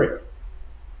 5'3".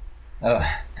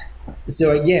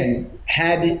 So again,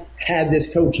 had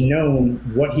this coach known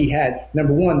what he had,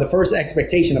 number one, the first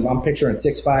expectation of I'm picturing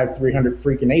 6'5", 300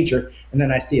 freak of nature, and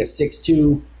then I see a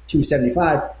 6'2",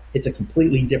 275, it's a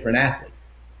completely different athlete.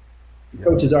 The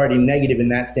coach is already negative in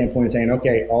that standpoint, saying,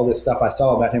 okay, all this stuff I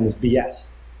saw about him was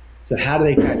BS. So how do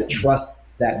they kind of trust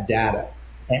that data?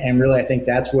 And really, I think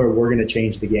that's where we're going to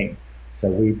change the game. So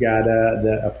we've got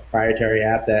a proprietary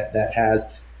app that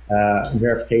has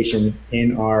verification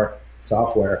in our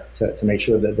software to make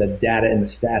sure that the data and the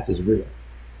stats is real.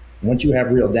 Once you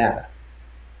have real data,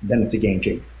 then it's a game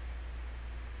changer.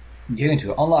 Get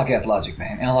into it. Unlock Athlogic,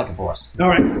 man. Unlock it for us. All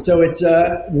right. So it's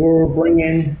we're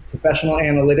bringing professional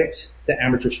analytics to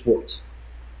amateur sports,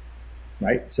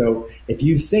 right? So if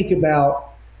you think about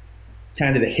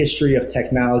kind of the history of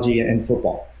technology in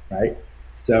football, right?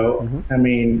 So, I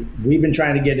mean, we've been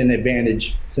trying to get an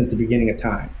advantage since the beginning of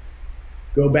time.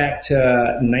 Go back to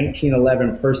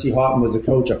 1911, Percy Haughton was the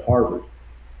coach of Harvard.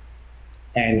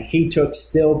 And he took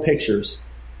still pictures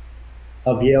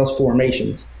of Yale's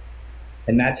formations.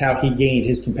 And that's how he gained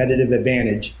his competitive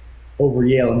advantage over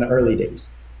Yale in the early days,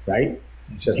 right?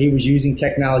 So he was using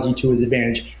technology to his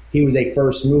advantage. He was a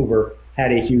first mover,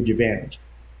 had a huge advantage.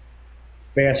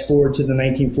 Fast forward to the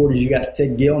 1940s, you got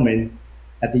Sid Gilman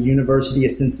at the University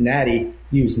of Cincinnati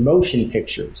used motion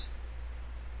pictures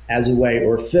as a way,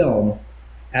 or film,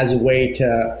 as a way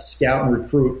to scout and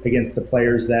recruit against the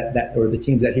players that or the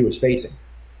teams that he was facing.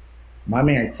 My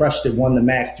man crushed it, won the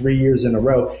MAC 3 years in a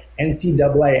row.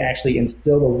 NCAA actually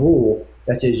instilled a rule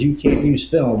that says you can't use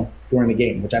film during the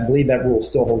game, which I believe that rule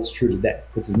still holds true today,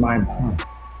 which is mind-boggling,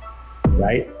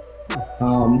 right?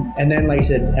 And then, like I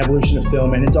said, evolution of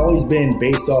film, and it's always been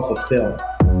based off of film.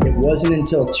 It wasn't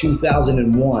until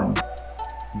 2001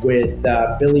 with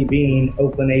Billy Beane,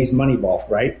 Oakland A's Moneyball,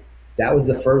 right? That was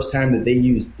the first time that they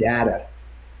used data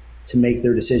to make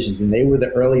their decisions. And they were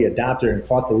the early adopter and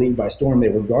caught the league by storm. They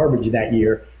were garbage that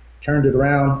year, turned it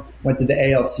around, went to the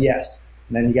ALCS.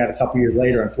 And then you got a couple years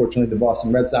later, unfortunately, the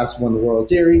Boston Red Sox won the World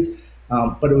Series.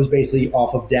 But it was basically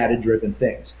off of data-driven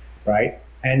things, right?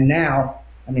 And now,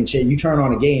 I mean, Shay, you turn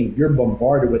on a game, you're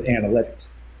bombarded with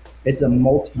analytics. It's a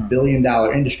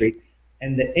multi-billion-dollar industry.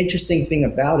 And the interesting thing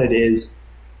about it is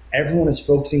everyone is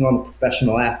focusing on the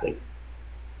professional athlete.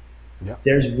 Yep.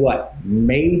 There's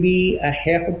maybe a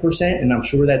 0.5%, and I'm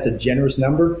sure that's a generous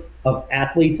number, of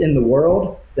athletes in the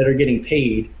world that are getting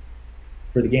paid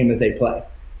for the game that they play.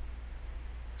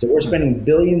 So we're spending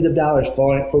billions of dollars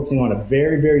focusing on a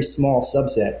very, very small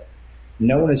subset.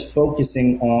 No one is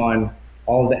focusing on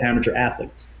all of the amateur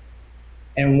athletes.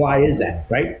 And why is that,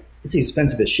 right? It's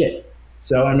expensive as shit.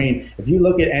 So, I mean, if you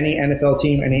look at any NFL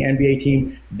team, any NBA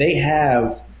team, they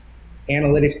have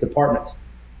analytics departments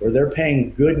where they're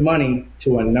paying good money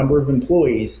to a number of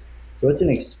employees. So it's an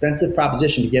expensive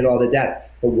proposition to get all the data.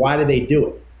 But why do they do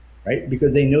it, right?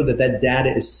 Because they know that that data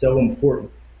is so important.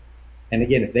 And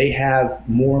again, if they have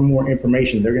more and more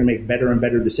information, they're going to make better and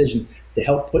better decisions to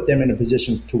help put them in a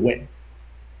position to win.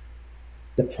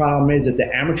 The problem is at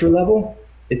the amateur level,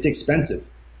 it's expensive.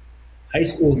 High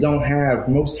schools don't have,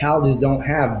 most colleges don't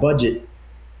have budget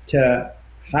to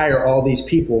hire all these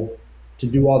people to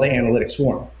do all the analytics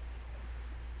for them.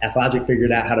 Athlogic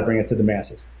figured out how to bring it to the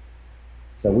masses.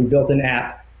 So we built an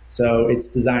app. So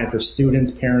it's designed for students,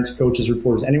 parents, coaches,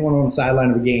 reporters, anyone on the sideline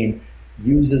of a game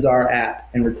uses our app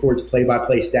and records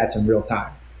play-by-play stats in real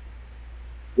time.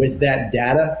 With that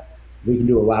data, we can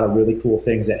do a lot of really cool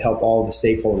things that help all the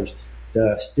stakeholders.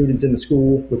 The students in the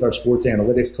school with our sports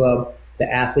analytics club,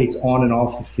 the athletes on and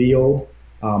off the field,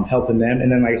 helping them.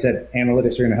 And then, like I said,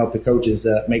 analytics are going to help the coaches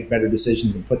make better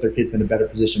decisions and put their kids in a better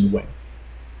position to win.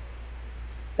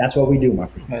 That's what we do, my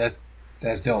friend.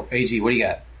 That's dope. AG, what do you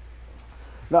got?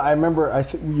 No, I remember, I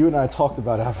think you and I talked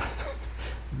about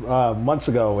it months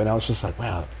ago, and I was just like,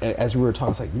 wow. As we were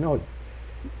talking, it's like, you know,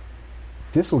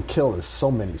 this would kill in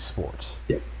so many sports,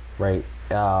 right?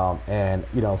 And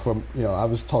I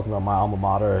was talking about my alma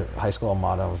mater, high school alma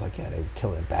mater. I was like, yeah, they would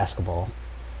kill it in basketball.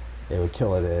 They would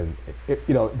kill it in,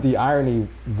 the irony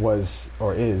was,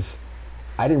 or is,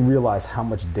 I didn't realize how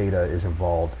much data is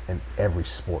involved in every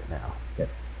sport now,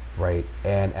 right?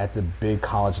 And at the big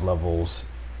college levels,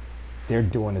 they're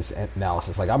doing this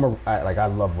analysis. Like I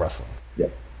love wrestling,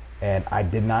 and I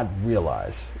did not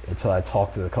realize until I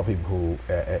talked to a couple people who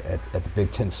at the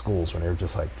Big Ten schools when they were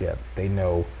just like, they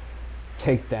know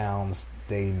takedowns,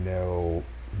 they know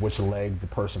which leg the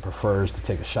person prefers to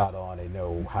take a shot on, they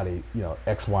know how they,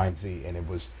 X, Y, and Z, and it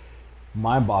was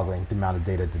mind-boggling the amount of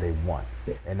data that they want.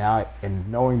 And now,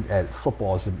 and knowing that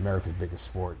football is America's biggest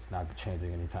sport, it's not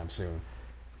changing anytime soon,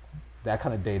 that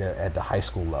kind of data at the high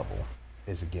school level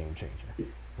is a game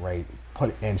changer. right?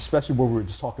 And especially what we were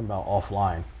just talking about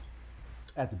offline,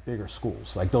 at the bigger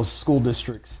schools, like those school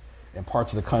districts in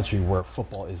parts of the country where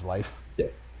football is life,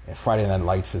 and Friday Night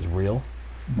Lights is real.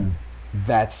 Mm-hmm.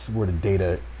 That's where the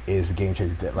data is a game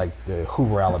changer. Like the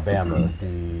Hoover, Alabama,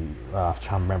 I'm trying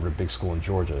to remember the big school in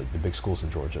Georgia, the big schools in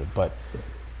Georgia, but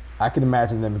I can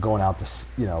imagine them going out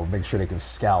to, make sure they can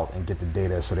scout and get the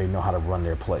data so they know how to run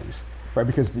their plays, right?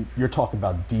 Because you're talking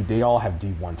about they all have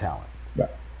D1 talent. Right.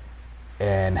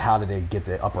 And how do they get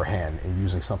the upper hand and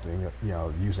using something,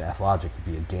 using Athlogic could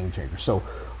be a game changer. So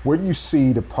where do you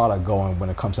see the product going when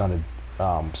it comes down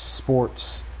to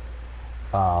sports,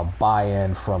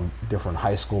 buy-in from different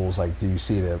high schools? Like, do you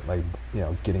see that,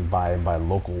 getting buy-in by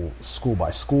local, school by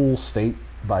school, state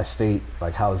by state?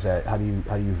 Like, how do you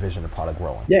envision the product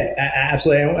growing? Yeah,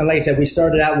 absolutely. And like I said, we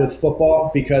started out with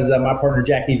football because my partner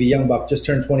Jackie, the young buck, just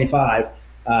turned 25.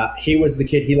 He was the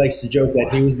kid. He likes to joke that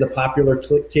he was the popular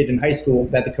kid in high school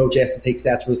that the coach asked to take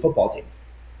stats for the football team.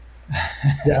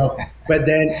 So, but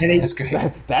then that's great.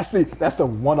 That's the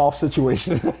one-off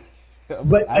situation.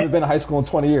 But I haven't been in high school in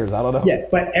 20 years. I don't know. Yeah,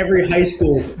 but every high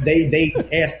school they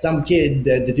ask some kid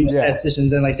to do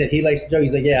statisticians, and like I said, he likes to joke.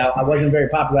 He's like, "Yeah, I wasn't very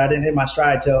popular. I didn't hit my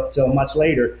stride till much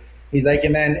later." He's like,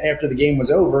 and then after the game was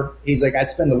over, he's like, I'd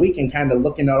spend the weekend kind of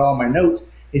looking at all my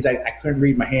notes. He's like, I couldn't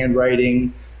read my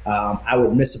handwriting. I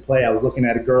would miss a play. I was looking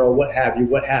at a girl, what have you,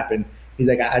 what happened? He's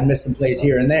like, I'd miss some plays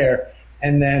here and there.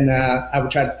 And then I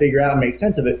would try to figure out and make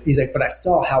sense of it. He's like, but I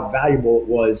saw how valuable it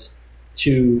was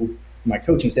to my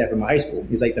coaching staff in my high school.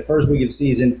 He's like, the first week of the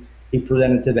season, he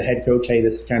presented to the head coach, hey,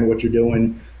 this is kind of what you're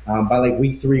doing. By like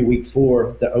week 3, week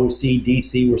 4, the OC,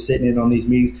 DC were sitting in on these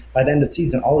meetings. By the end of the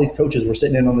season, all these coaches were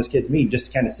sitting in on this kid's meeting just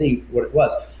to kind of see what it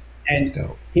was. And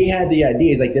he had the idea.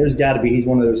 He's like, there's got to be, he's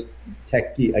one of those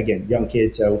young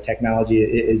kid, so technology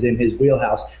is in his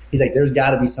wheelhouse. He's like, there's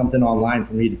got to be something online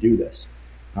for me to do this.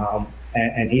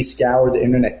 And he scoured the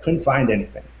internet, couldn't find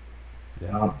anything.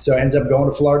 Yeah. So ends up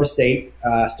going to Florida State,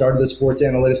 started the sports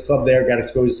analytics club there, got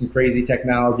exposed to some crazy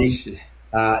technology,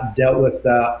 dealt with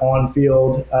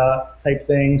on-field type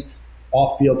things,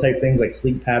 off-field type things like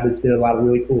sleep habits, did a lot of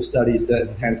really cool studies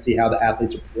to kind of see how the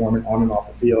athletes are performing on and off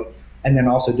the field. And then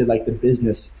also did like the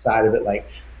business side of it, like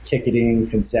ticketing,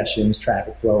 concessions,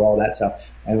 traffic flow, all that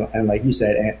stuff. And like you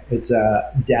said, it's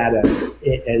data.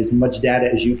 As much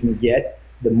data as you can get,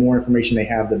 the more information they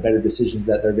have, the better decisions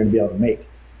that they're going to be able to make.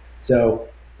 So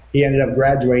he ended up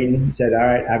graduating and said, all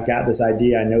right, I've got this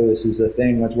idea. I know this is the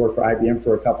thing. Let's work for IBM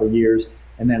for a couple of years,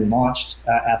 and then launched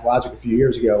Athlogic a few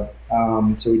years ago.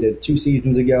 So we did 2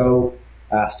 seasons ago,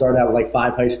 started out with like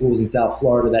 5 high schools in South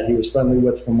Florida that he was friendly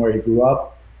with from where he grew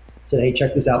up. Said, hey,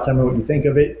 check this out. Tell me what you think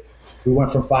of it. We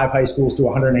went from 5 high schools to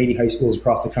 180 high schools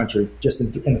across the country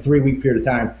just in a 3-week period of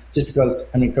time, just because,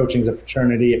 coaching is a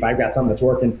fraternity. If I've got something that's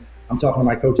working, I'm talking to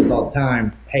my coaches all the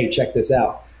time. Hey, check this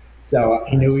out. So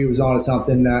he knew he was on to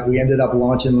something. We ended up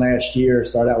launching last year,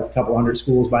 started out with a couple hundred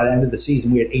schools. By the end of the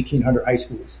season, we had 1,800 high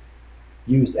schools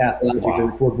used Athlogic to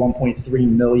record 1.3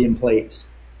 million plays.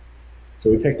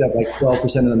 So we picked up like 12%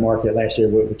 of the market last year,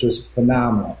 which was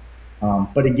phenomenal.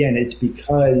 But again, it's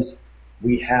because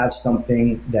we have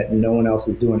something that no one else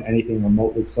is doing anything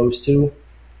remotely close to,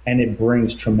 and it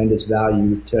brings tremendous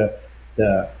value to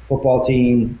the football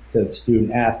team, to the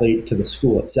student athlete, to the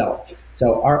school itself.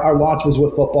 So our launch was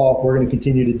with football. We're going to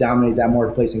continue to dominate that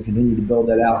marketplace and continue to build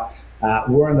that out.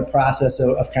 We're in the process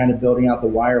of kind of building out the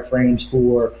wireframes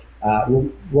for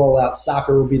we'll roll out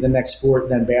soccer will be the next sport,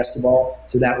 then basketball.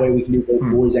 So that way we can do both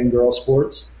boys and girls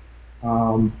sports.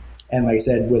 And like I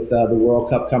said, with the World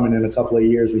Cup coming in a couple of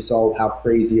years, we saw how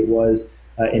crazy it was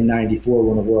in '94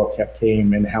 when the World Cup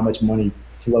came and how much money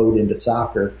flowed into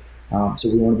soccer.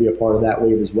 So we want to be a part of that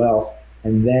wave as well.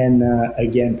 And then,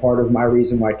 again, part of my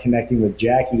reason why connecting with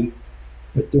Jackie,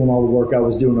 with doing all the work I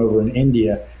was doing over in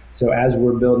India. So as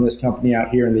we're building this company out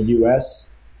here in the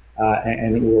U.S.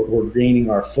 And we're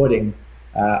gaining our footing,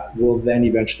 we'll then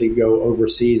eventually go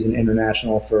overseas and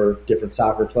international for different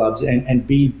soccer clubs and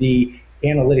be the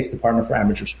analytics department for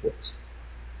amateur sports,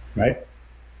 right?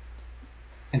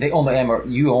 And they own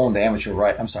you own the amateur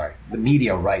right. I'm sorry, the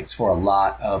media rights for a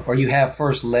lot of, or you have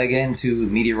first leg into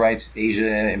media rights, Asia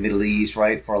and Middle East,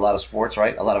 right? For a lot of sports,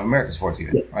 right? A lot of American sports,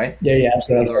 even, right? Yeah,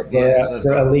 absolutely.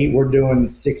 For elite, we're doing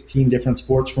 16 different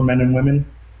sports for men and women.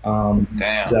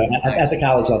 Damn. So at the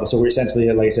college level. So we're essentially,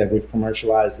 like I said, we've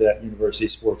commercialized that university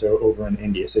sports over in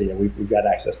India. So yeah, we've got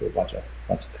access to a bunch of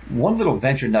things. One little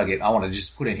venture nugget I want to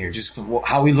just put in here, just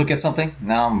how we look at something.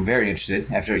 Now I'm very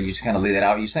interested after you just kind of lay that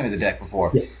out. You sent me the deck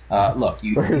before. Yeah. Look,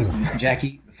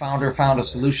 Jackie, the founder, found a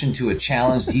solution to a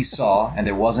challenge he saw, and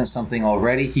there wasn't something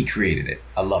already. He created it.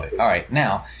 I love it. All right.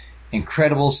 Now,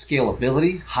 incredible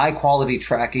scalability, high quality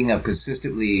tracking of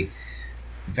consistently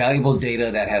valuable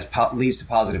data that leads to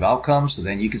positive outcomes. So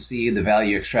then you can see the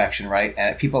value extraction, right?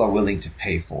 People are willing to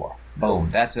pay for. Boom.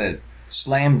 That's a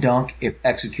slam dunk if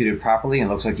executed properly, and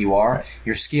it looks like you are.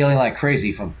 You're scaling like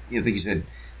crazy from, I think you said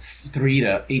 3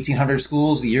 to 1,800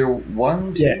 schools year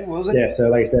 1, 2, what was it? Yeah, so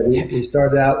like I said, we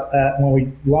started out, when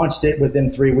we launched it, within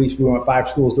 3 weeks, we went 5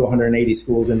 schools to 180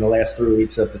 schools in the last 3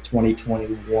 weeks of the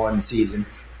 2021 season.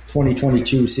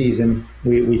 2022 season,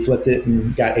 we flipped it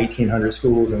and got 1,800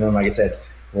 schools, and then, like I said,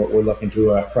 we're looking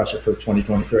to crush it for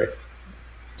 2023.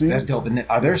 That's dope. And then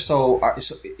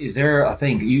is there a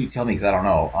thing, you tell me because I don't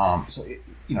know,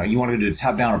 you want to do the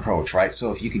top-down approach, right?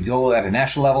 So if you could go at a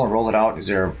national level and roll it out, is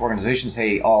there organizations,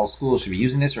 hey, all schools should be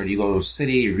using this, or do you go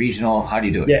city, regional? How do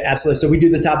you do it? Yeah, absolutely. So we do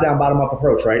the top-down, bottom-up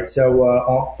approach, right?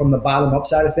 So from the bottom-up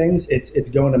side of things, it's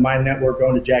going to my network,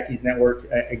 going to Jackie's network.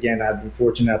 Again, I've been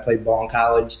fortunate. I played ball in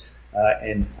college,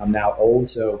 and I'm now old,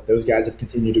 so those guys have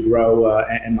continued to grow,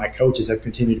 and my coaches have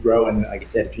continued to grow. And like I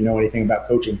said, if you know anything about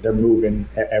coaching, they're moving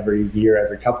every year,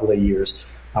 every couple of years.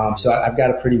 So I've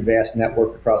got a pretty vast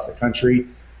network across the country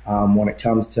when it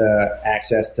comes to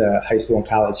access to high school and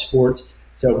college sports.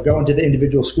 So going to the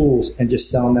individual schools and just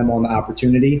selling them on the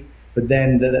opportunity. But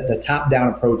then the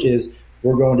top-down approach is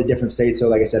we're going to different states. So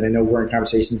like I said, I know we're in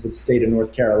conversations with the state of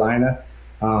North Carolina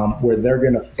where they're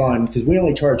going to fund, because we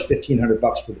only charge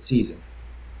 $1,500 for the season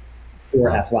for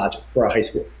Athlogic, for a high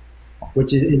school.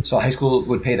 So high school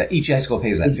would pay that. Each high school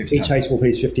pays that $1,500. Each high school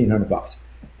pays $1,500.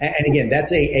 And again,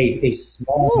 that's a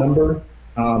small number.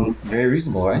 Very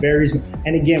reasonable, right? Very reasonable.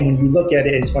 And again, when you look at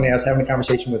it, it's funny. I was having a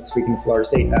conversation with, speaking of Florida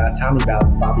State, Tommy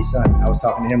Bobby's son. I was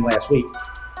talking to him last week,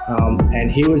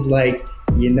 and he was like,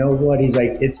 you know what? He's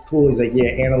like, it's cool. He's like,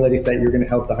 yeah, analytics that you're going to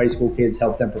help the high school kids,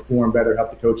 help them perform better, help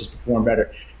the coaches perform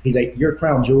better. He's like, your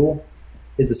crown jewel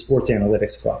is a sports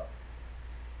analytics club.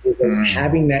 He's like,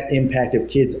 having that impact of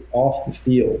kids off the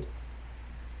field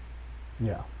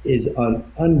is an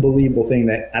unbelievable thing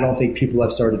that I don't think people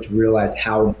have started to realize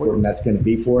how important that's going to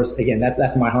be for us. Again,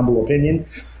 that's my humble opinion.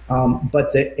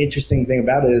 But the interesting thing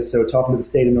about it is, so talking to the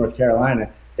state of North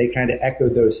Carolina, they kind of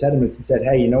echoed those sentiments and said,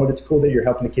 hey, you know what? It's cool that you're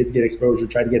helping the kids get exposure,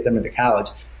 try to get them into college,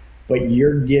 but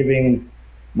you're giving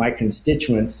my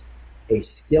constituents a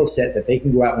skill set that they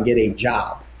can go out and get a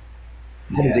job.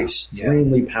 That is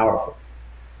extremely powerful.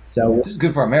 So this is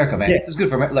good for America, man. This is good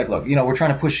for America. Like, look, we're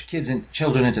trying to push kids and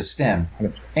children into STEM.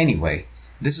 100%. Anyway,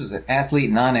 this is an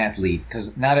athlete, non-athlete,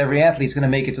 because not every athlete's going to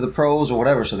make it to the pros or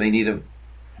whatever. So they need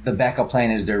the backup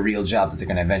plan is their real job that they're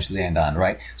going to eventually end on,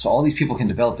 right? So all these people can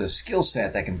develop this skill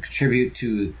set that can contribute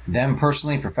to them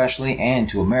personally, professionally, and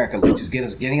to America, like just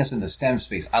getting us in the STEM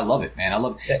space. I love it, man. I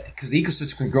love it because the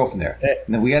ecosystem can grow from there.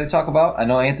 And then we got to talk about, I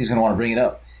know Anthony's going to want to bring it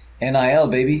up, NIL,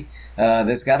 baby.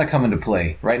 That's got to come into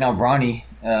play. Right now, Bronny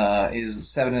is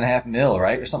 $7.5 million,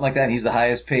 right? Or something like that. And he's the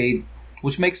highest paid,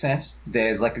 which makes sense. His dad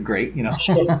is like a great,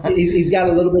 he's got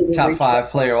a little bit of top 5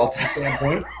 player all time.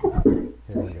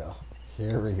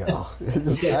 Here we go.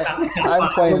 I'm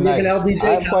playing nice.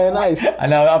 I'm playing nice. I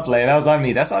know, I'm playing. That was on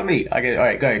me. That's on me. Okay, all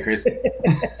right, go ahead, Chris.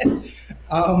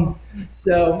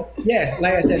 So, yeah,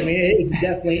 like I said, I mean, it's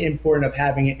definitely important of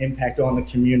having an impact on the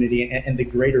community and the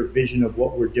greater vision of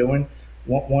what we're doing.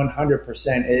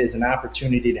 100% is an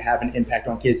opportunity to have an impact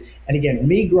on kids. And again,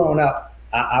 me growing up,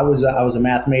 I was a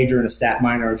math major and a stat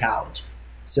minor in college.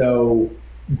 So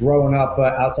growing up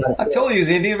outside of I told you he was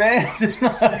Indian, man.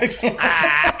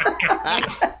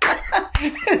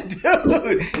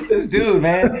 This dude,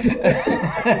 man.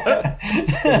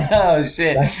 Oh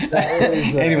shit.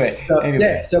 Anyway.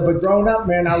 But growing up,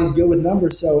 man, I was good with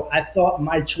numbers. So I thought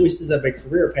my choices of a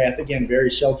career path, again, very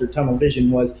sheltered tunnel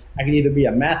vision, was I could either be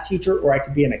a math teacher or I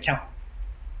could be an accountant.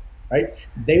 Right?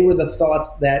 They were the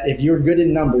thoughts that if you're good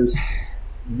in numbers,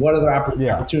 what other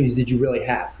opportunities did you really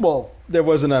have? Well, there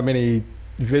wasn't that many.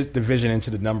 The vision into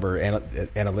the number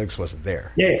analytics wasn't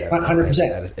there. Yeah,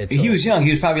 100%. He was young. He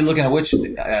was probably looking at which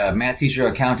math teacher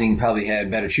accounting probably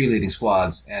had better cheerleading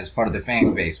squads as part of their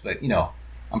fan base. But,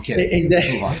 I'm kidding.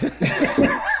 Exactly.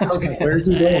 I was like, where's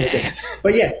he going with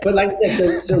it? But like I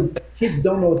said, so kids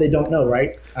don't know what they don't know,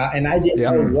 right? And I didn't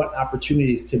know what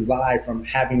opportunities could lie from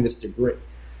having this degree.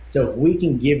 So if we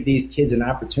can give these kids an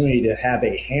opportunity to have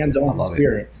a hands-on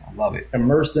experience, I love it.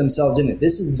 Immerse themselves in it.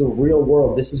 This is the real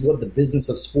world. This is what the business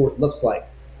of sport looks like.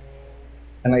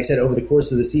 And like I said, over the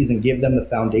course of the season, give them the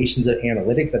foundations of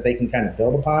analytics that they can kind of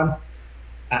build upon.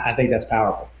 I think that's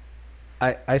powerful.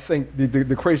 I think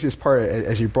the craziest part,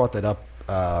 as you brought that up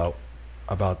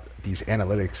about these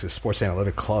analytics, sports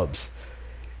analytic clubs,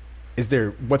 is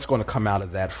there what's going to come out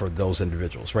of that for those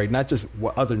individuals, right? Not just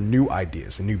what other new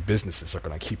ideas and new businesses are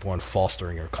going to keep on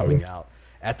fostering or coming out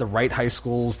at the right high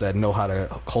schools that know how to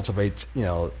cultivate,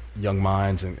 young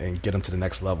minds and get them to the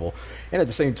next level. And at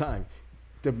the same time,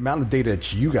 the amount of data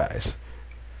that you guys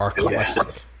are collecting,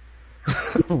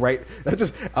 right?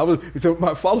 So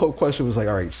my follow-up question was like,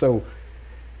 all right, so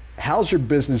how's your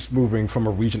business moving from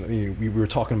a region? We were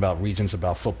talking about regions,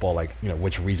 about football, like,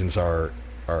 which regions are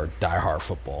diehard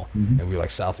football, and we like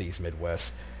Southeast,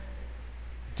 Midwest.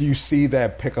 Do you see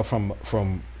that pickup from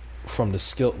the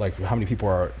skill, like how many people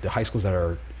are the high schools that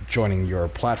are joining your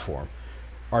platform?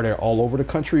 Are they all over the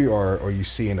country, or are you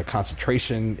seeing a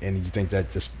concentration, and you think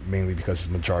that just mainly because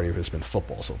the majority of it has been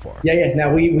football so far? Yeah.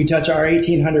 Now we touch our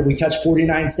 1,800. We touch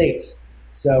 49 states.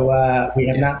 So we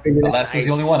have not figured out. Alaska's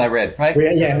the only one I read, right? We're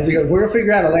going to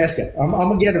figure out Alaska. I'm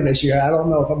going to get them this year. I don't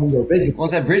know if I'm going to go visit.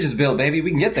 Once that bridge is built, baby,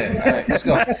 we can get there. All right, let's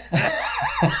go.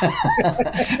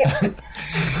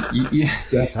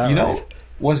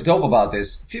 What's dope about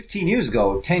this? 10 years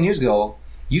ago,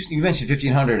 you mentioned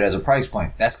 1,500 as a price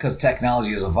point. That's because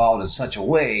technology has evolved in such a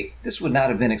way, this would not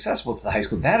have been accessible to the high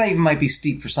school. That even might be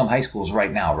steep for some high schools right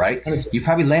now, right? You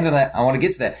probably landed on that. I want to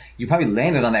get to that. You probably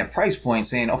landed on that price point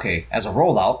saying, okay, as a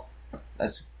rollout,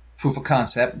 that's proof of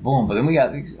concept, boom. But then we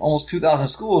got almost 2,000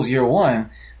 schools year one.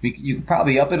 You could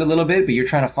probably up it a little bit, but you're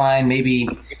trying to find maybe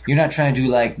you're not trying to do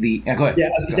like the. Go ahead. Yeah, I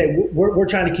was going to say we're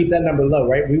trying to keep that number low,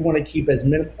 right? We want to keep as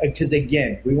minimal because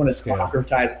again, we want to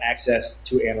democratize access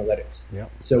to analytics. Yeah.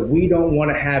 So we don't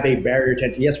want to have a barrier to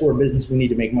entry. Yes, we're a business; we need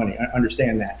to make money. I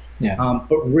understand that. Yeah.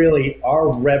 But really,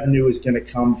 our revenue is going to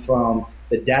come from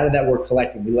the data that we're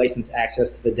collecting. We license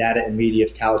access to the data and media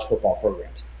to college football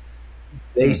programs.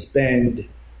 They spend,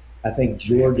 I think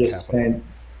Georgia spent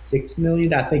 $6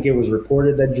 million. I think it was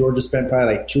reported that Georgia spent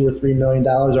probably like $2 or $3 million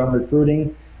on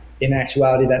recruiting. In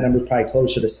actuality, that number is probably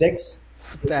closer to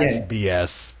 $6 million. That's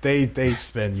BS. They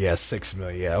spend $6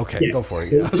 million. Yeah, okay, go for it.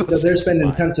 So they're spending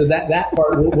a ton. So that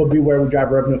part will be where we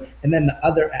drive revenue. And then the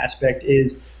other aspect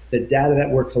is the data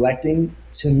that we're collecting.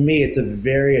 To me, it's a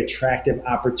very attractive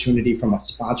opportunity from a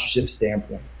sponsorship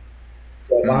standpoint.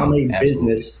 So if I'm a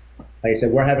business, like I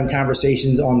said, we're having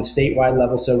conversations on the statewide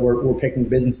level. So we're picking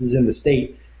businesses in the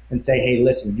state and say, hey,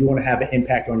 listen, you want to have an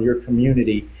impact on your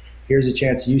community. Here's a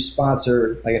chance you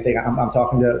sponsor. Like I think I'm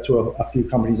talking to a few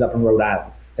companies up in Rhode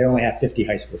Island. They only have 50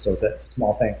 high schools, so it's a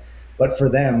small thing. But for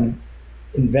them,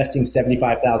 investing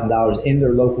 $75,000 in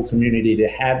their local community to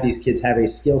have these kids have a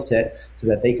skill set so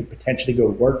that they could potentially go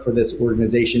work for this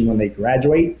organization when they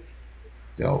graduate.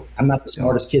 So I'm not the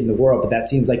smartest kid in the world, but that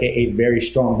seems like a very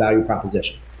strong value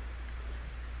proposition.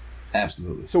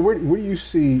 Absolutely. So where do you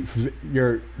see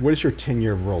what is your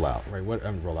 10-year rollout, right?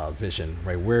 Rollout vision,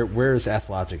 right? Where is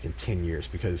Athlogic in 10 years?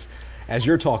 Because as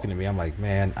you're talking to me, I'm like,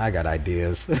 man, I got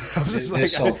ideas.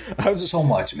 So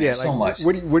much, man. So much.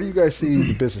 Where do you guys see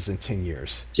the business in 10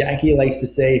 years? Jackie likes to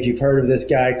say, if you've heard of this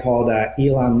guy called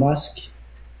Elon Musk,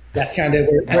 that's kind of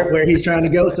where he's trying to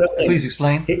go. So please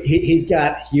explain. He's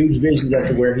got huge visions as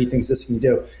to where he thinks this can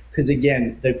do. Because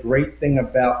again, the great thing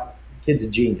about kid's a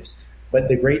genius. But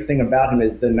the great thing about him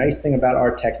is the nice thing about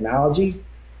our technology,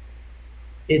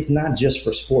 it's not just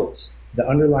for sports. The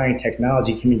underlying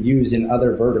technology can be used in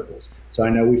other verticals. So I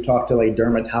know we've talked to like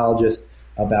dermatologists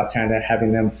about kind of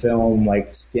having them film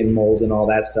like skin moles and all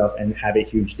that stuff and have a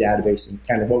huge database, and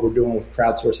kind of what we're doing with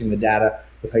crowdsourcing the data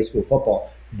with high school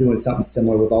football, doing something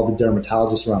similar with all the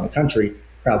dermatologists around the country.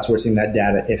 Crowdsourcing that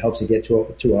data, it helps you get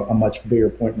to a much bigger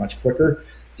point much quicker.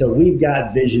 So we've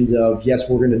got visions of, yes,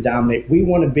 we're going to dominate. We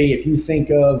want to be, if you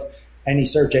think of any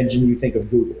search engine, you think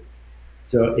of Google.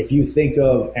 So if you think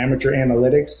of amateur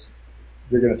analytics,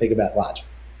 you're going to think of Athlogic.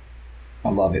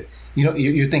 I love it.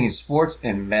 You're thinking sports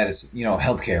and medicine,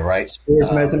 healthcare, right?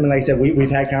 Sports, medicine, and like I said, we've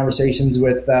had conversations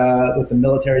with the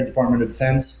military, Department of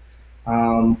Defense.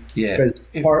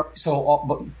 Because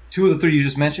but two of the three you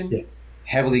just mentioned. Yeah.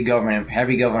 Heavy government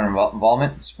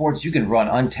involvement. Sports, you can run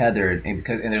untethered, and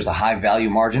there's a high value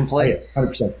margin play.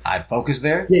 100%. I'd focus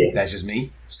there. Yeah. That's just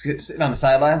me sitting on the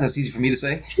sidelines. That's easy for me to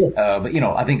say. Sure. But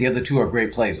I think the other two are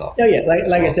great plays, though. Oh yeah,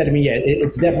 like I said,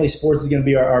 it's definitely sports is going to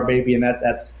be our baby, and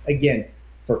that's again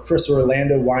for Chris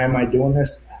Orlando. Why am I doing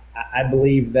this? I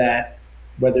believe that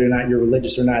whether or not you're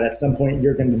religious or not, at some point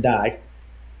you're going to die.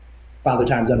 Father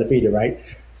time's undefeated, right?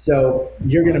 So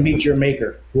you're going to meet your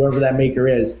maker, whoever that maker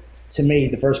is. To me,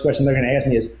 the first question they're going to ask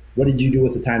me is, what did you do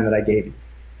with the time that I gave you?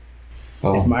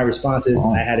 If my response is,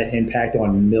 I had an impact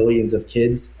on millions of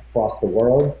kids across the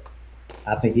world,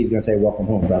 I think he's going to say, welcome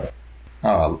home, brother.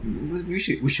 We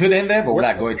should end there, but we're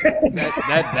not going to.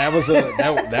 That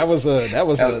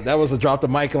was a drop the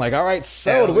mic and like, all right,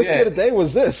 so the whiskey of the day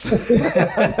was this. This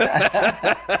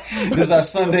is our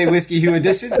Sunday Whiskey Hue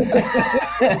edition.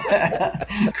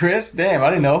 Chris, damn,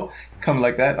 I didn't know coming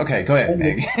like that. Okay, go ahead,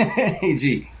 Meg. Hey,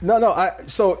 G. No.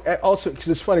 So also because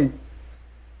it's funny,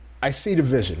 I see the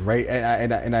vision, right,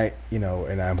 and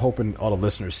I'm hoping all the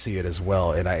listeners see it as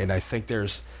well, and I think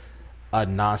there's a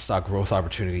nonstop growth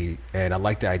opportunity, and I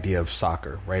like the idea of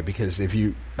soccer, right? Because if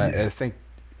you, I think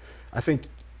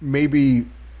maybe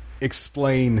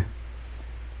explain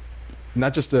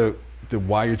not just the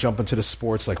why you're jumping to the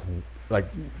sports, like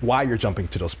why you're jumping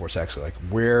to those sports actually, like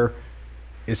where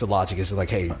is the logic? Is it like,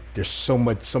 hey, there's so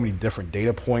many different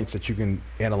data points that you can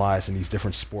analyze in these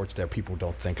different sports that people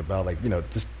don't think about, like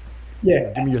just.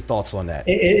 Yeah, give me your thoughts on that.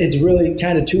 It's really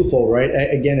kind of twofold, right?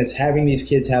 Again, it's having these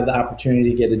kids have the opportunity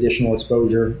to get additional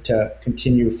exposure to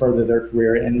continue further their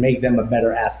career and make them a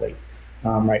better athlete,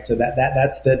 right? So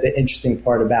that's the interesting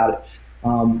part about it.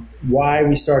 Why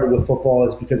we started with football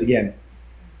is because, again,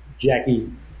 Jackie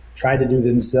tried to do it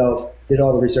himself, did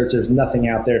all the research. There was nothing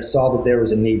out there, saw that there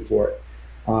was a need for it.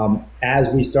 As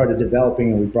we started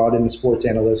developing and we brought in the Sports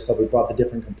Analytics Club, we brought the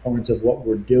different components of what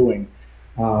we're doing.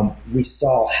 We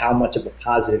saw how much of a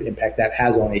positive impact that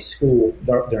has on a school,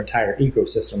 their entire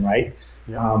ecosystem, right?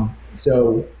 Yeah.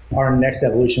 So our next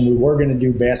evolution, we were going to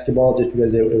do basketball just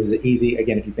because it was easy.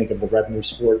 Again, if you think of the revenue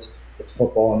sports, it's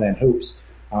football and then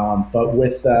hoops. But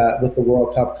with the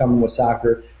World Cup coming with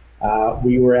soccer,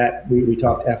 we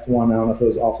talked F1. I don't know if it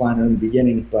was offline or in the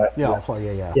beginning, but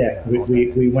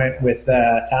we went with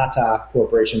Tata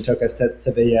Corporation, took us to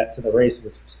the race,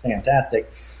 which was fantastic.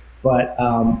 But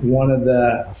one of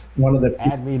the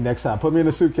add me next time. Put me in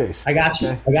a suitcase. I got you.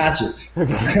 Okay. I got you.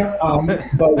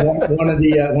 But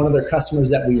one of their customers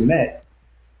that we met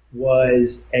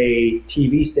was a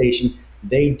TV station.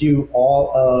 They do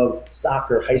all of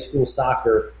soccer, high school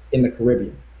soccer in the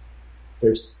Caribbean.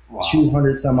 There's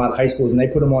 200 some odd high schools, and they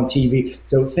put them on TV.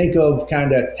 So think of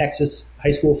kind of Texas high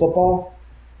school football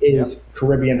is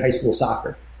Caribbean high school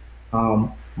soccer.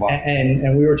 Wow.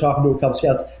 And we were talking to a couple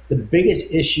scouts. The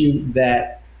biggest issue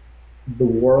that the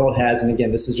world has, and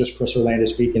again, this is just Chris Orlando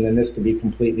speaking, and this could be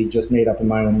completely just made up in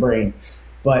my own brain,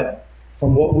 but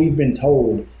from what we've been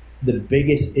told, the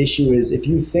biggest issue is if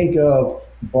you think of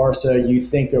Barca, you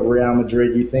think of Real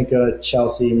Madrid, you think of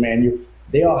Chelsea, Man U,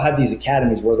 they all have these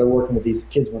academies where they're working with these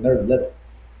kids when they're little.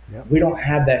 Yep. We don't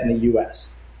have that in the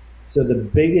U.S. So the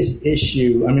biggest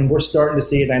issue, I mean, we're starting to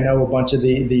see it. I know a bunch of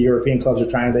the European clubs are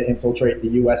trying to infiltrate the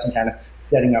U.S. and kind of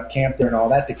setting up camp there and all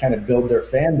that to kind of build their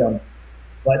fandom.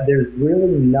 But there's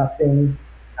really nothing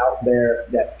out there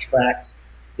that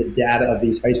tracks the data of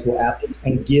these high school athletes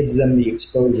and gives them the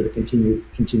exposure to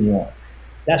continue on.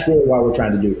 That's really why we're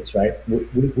trying to do this, right?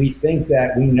 We think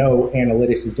that we know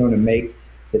analytics is going to make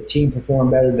the team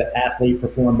perform better, the athlete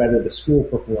perform better, the school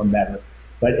perform better.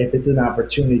 But if it's an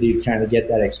opportunity to kind of get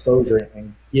that exposure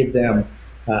and give them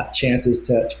chances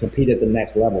to compete at the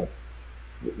next level,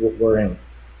 we're in.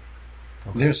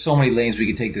 Okay. There's so many lanes we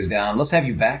could take this down. Let's have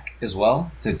you back as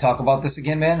well to talk about this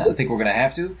again, man. I think we're going to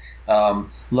have to.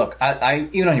 Look, I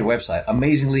even on your website,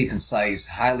 amazingly concise,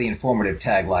 highly informative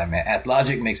tagline, man.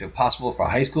 Athlogic makes it possible for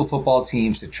high school football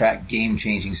teams to track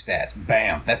game-changing stats.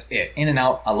 Bam, that's it. In and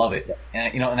out, I love it.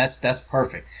 And and that's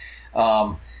perfect.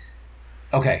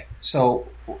 Okay, so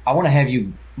I want to have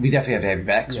you. We definitely have to have you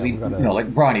back because like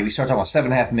Bronny, we start talking about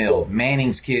 $7.5 million.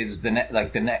 Manning's kids,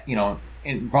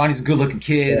 and Bronny's a good-looking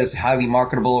kid that's highly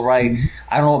marketable, right? Mm-hmm.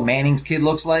 I don't know what Manning's kid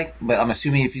looks like, but I'm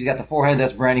assuming if he's got the forehead,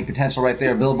 that's branding potential right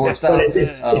there, billboard style. But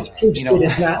it's Coop's kid.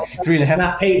 It's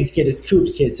not Peyton's kid. It's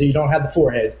Coop's kid, so you don't have the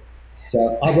forehead.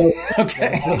 So although I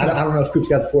don't know if Coop's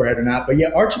got the forehead or not, but yeah,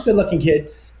 Archie's a good-looking kid.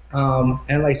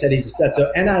 And like I said, he's a stud. So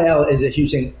NIL is a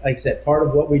huge thing. Like I said, part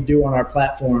of what we do on our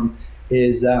platform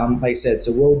is, like I said,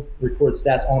 so we'll record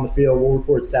stats on the field. We'll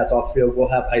record stats off the field. We'll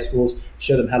have high schools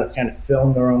show them how to kind of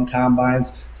film their own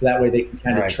combines so that way they can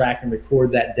kind of track and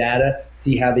record that data,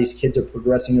 see how these kids are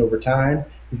progressing over time.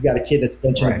 You've got a kid that's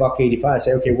benching $185.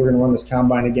 Say, okay, we're going to run this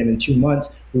combine again in 2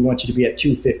 months. We want you to be at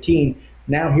 215.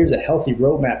 Now here's a healthy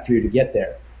roadmap for you to get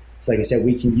there. So like I said,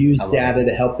 we can use data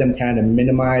to help them kind of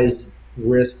minimize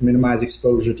risk, minimize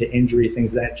exposure to injury,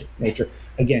 things of that nature.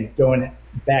 Again, going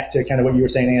back to kind of what you were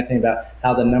saying, Anthony, about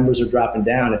how the numbers are dropping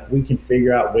down, if we can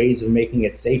figure out ways of making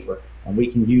it safer and we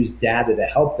can use data to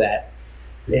help that,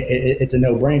 it's a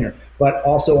no-brainer. But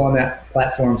also on that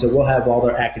platform, so we'll have all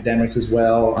their academics as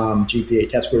well, GPA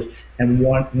test scores, and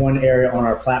one area on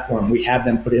our platform, we have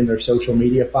them put in their social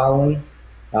media following.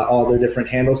 all their different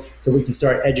handles, so we can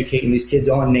start educating these kids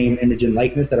on name, image, and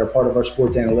likeness that are part of our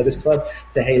sports analytics club.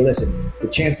 Say, hey, listen, the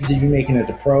chances of you making it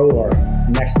to pro are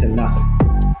next to nothing.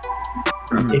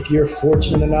 If you're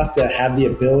fortunate enough to have the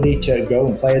ability to go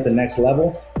and play at the next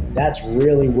level, that's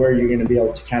really where you're going to be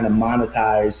able to kind of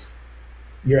monetize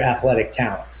your athletic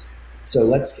talents. So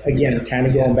let's, again, kind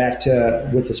of going back to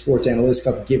with the Sports Analytics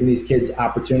Club, giving these kids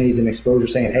opportunities and exposure,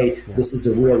 saying, hey, this is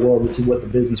the real world. This is what the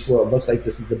business world looks like.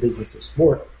 This is the business of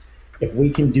sport. If we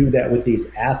can do that with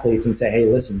these athletes and say, hey,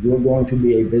 listen, you're going to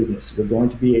be a business. You're going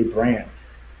to be a brand.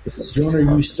 The sooner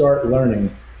you start learning,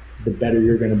 the better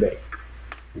you're going to be.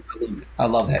 I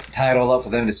love that. Tie it all up for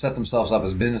them to set themselves up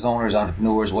as business owners,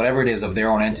 entrepreneurs, whatever it is of their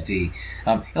own entity.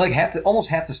 Like almost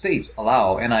half the states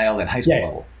allow NIL at high school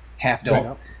level. Half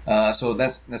don't. So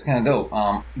that's kind of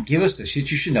dope. Give us the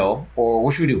shit you should know, or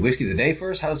what should we do? Whiskey of the day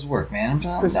first? How does it work, man?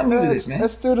 I'm new to this, man.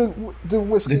 Let's do the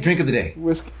whiskey. The drink of the day.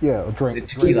 Whiskey, yeah, a drink. The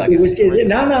tequila. Whiskey.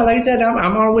 No, like I said,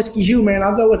 I'm on Whiskey Hugh, man.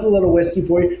 I'll go with a little whiskey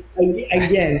for you.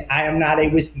 Again, I am not a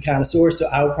whiskey connoisseur, so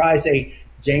I would probably say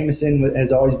Jameson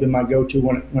has always been my go-to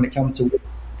when it comes to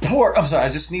whiskey. I'm sorry, I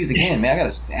just sneezed again, man. I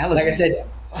got a allergy. Like I said,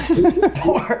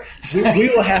 we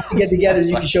will have to get together.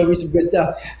 You can show me some good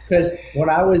stuff. Because when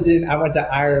I went to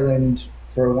Ireland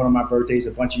for one of my birthdays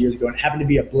a bunch of years ago, and it happened to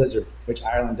be a blizzard, which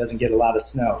Ireland doesn't get a lot of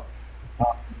snow.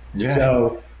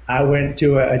 So I went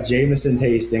to a Jameson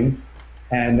tasting,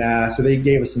 and so they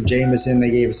gave us some Jameson,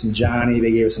 they gave us some Johnny,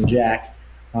 they gave us some Jack.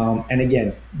 And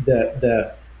again,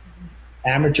 the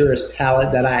amateurish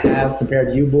palate that I have compared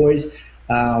to you boys,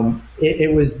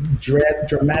 it was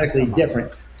dramatically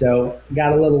different. So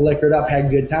got a little liquored up, had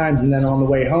good times, and then on the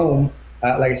way home,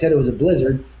 like I said, it was a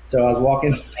blizzard. So I was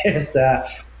walking past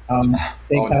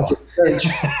St. Patrick's Church,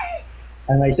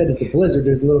 and like I said, it's a blizzard.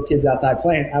 There's little kids outside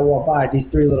playing. I walk by,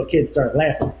 these 3 little kids start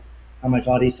laughing. I'm like,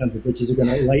 oh, these sons of bitches are going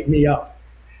to light me up.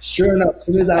 Sure enough, as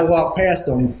soon as I walk past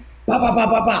them, bop, bop,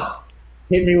 bop, bop, bop,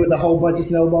 hit me with a whole bunch of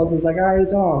snowballs. It's like, all right,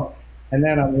 it's on. And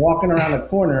then I'm walking around the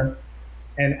corner,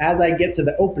 and as I get to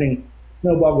the opening,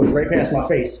 snowball goes right past my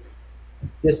face. At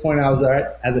this point, I was all right.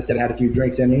 As I said, I had a few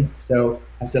drinks in me. So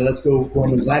I said, let's go on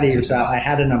the gladiator style. I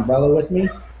had an umbrella with me.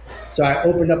 So I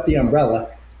opened up the umbrella.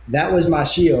 That was my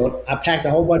shield. I packed a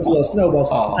whole bunch of little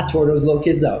snowballs. Oh. I tore those little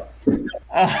kids up.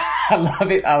 I love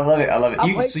it.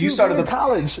 So you started the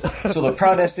college. So the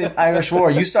Protestant Irish War.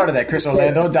 You started that,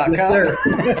 ChrisOrlando.com. Yes, sir.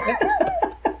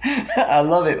 I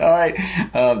love it. All right.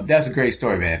 That's a great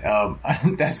story, man.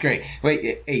 That's great.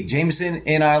 Wait, hey, Jameson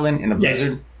in Ireland in a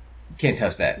blizzard. Can't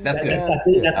touch that. That's good.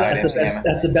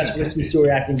 That's the best whiskey story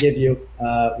I can give you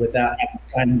without.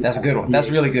 That's a good one.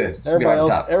 That's really good.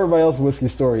 Everybody else's whiskey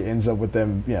story ends up with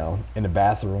them, in the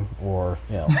bathroom or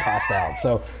passed out.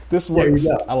 So this works.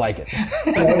 I like it.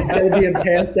 So instead of being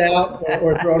passed out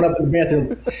or thrown up in the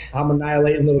bathroom, I'm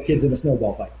annihilating little kids in a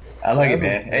snowball fight. I like it,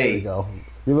 man. Hey, there you go.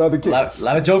 We love the kids. A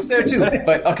lot of jokes there too.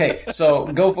 But okay, so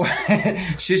go for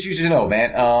it. Shit you should know, man.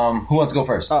 Who wants to go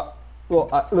first?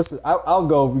 Listen, I'll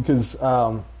go because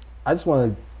I just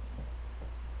want to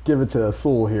give it to a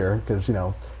fool here because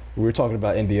we were talking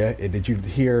about India. Did you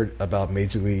hear about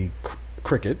Major League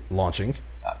Cricket launching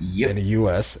in the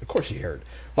U.S.? Of course you heard.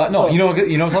 No,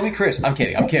 tell me, Chris. I'm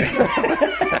kidding. and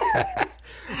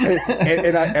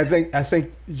I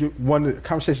think one of the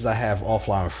conversations I have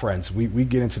offline with friends, we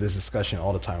get into this discussion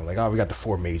all the time. Like, we got the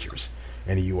 4 majors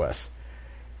in the U.S.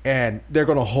 and they're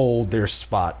going to hold their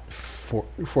spot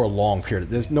for a long period.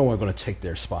 There's no one going to take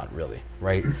their spot, really,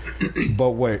 right?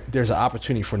 But there's an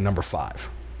opportunity for number 5,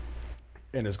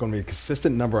 and there's going to be a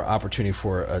consistent number of opportunity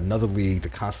for another league to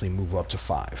constantly move up to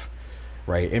 5,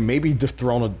 right? And maybe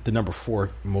dethrone the number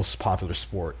 4 most popular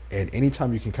sport. And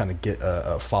anytime you can kind of get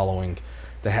a following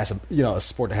that has a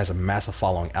sport that has a massive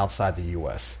following outside the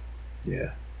U.S.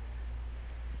 Yeah.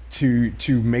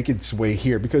 To make its way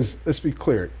here, because let's be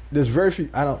clear, there's very few.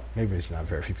 Maybe it's not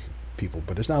very few people,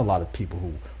 but there's not a lot of people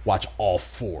who watch all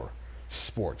 4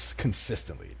 sports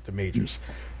consistently, the majors,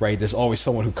 right? There's always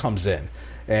someone who comes in,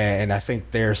 and I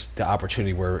think there's the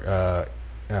opportunity where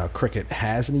cricket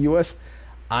has in the U.S.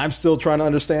 I'm still trying to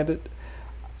understand it.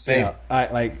 Same.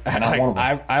 I've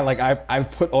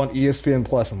put on ESPN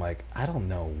Plus. I'm like, I don't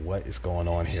know what is going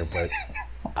on here, but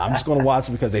I'm just going to watch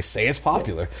it because they say it's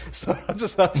popular. So I'm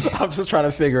just trying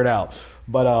to figure it out.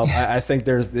 But I think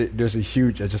there's a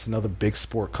huge, just another big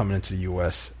sport coming into the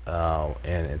U.S.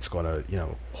 And it's going to,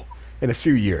 in a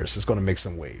few years, it's going to make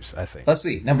some waves, I think. Let's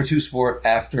see. Number 2 sport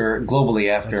globally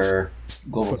after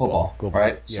global football,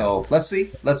 right? Yeah. So let's see.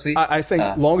 I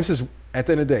think long as it's, at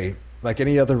the end of the day, like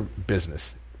any other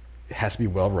business, it has to be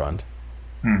well run.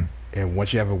 And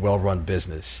once you have a well run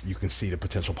business, you can see the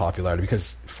potential popularity,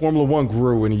 because Formula One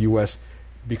grew in the U.S.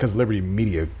 because Liberty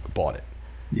Media bought it.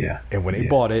 Yeah. And when they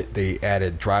bought it, they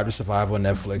added Drive to Survive on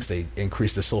Netflix. They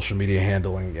increased the social media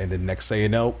handling, and then next thing you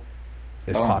know,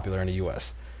 it's popular in the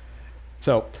U.S.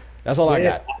 So that's all I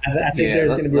got. I think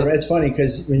there's going to be. It's funny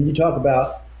because when you talk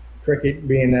about cricket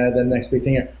being the next big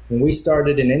thing, when we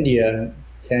started in India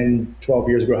 10, 12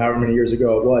 years ago, however many years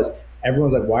ago it was,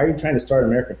 everyone's like, "Why are you trying to start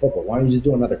American football? Why don't you just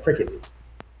do another cricket league?"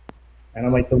 And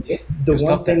I'm like, the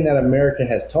one thing that America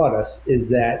has taught us is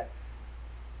that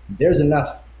there's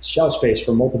enough shelf space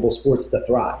for multiple sports to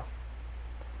thrive,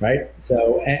 right?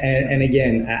 So, and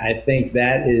again, I think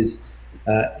that is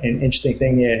an interesting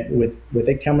thing with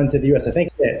it coming to the U.S. I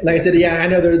think, like I said, I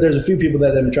know there's a few people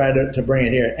that have tried to bring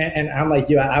it here, and I'm like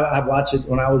you. I watched it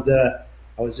when I was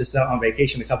just out on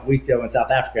vacation a couple weeks ago in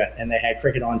South Africa, and they had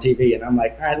cricket on TV, and I'm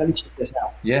like, all right, let me check this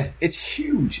out. Yeah, it's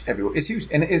huge everywhere. It's huge,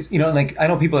 and it's like I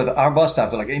know people at our bus stop.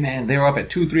 They're like, hey man, they were up at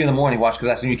 2, 3 in the morning watching because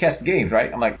that's when you catch the games,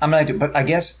 right? I'm like, I'm not, but I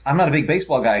guess I'm not a big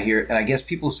baseball guy here, and I guess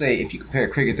people say if you compare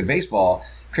cricket to baseball,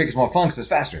 cricket's more fun because it's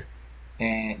faster,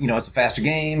 and it's a faster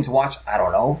game to watch. I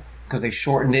don't know because they've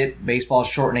shortened it. Baseball's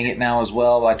shortening it now as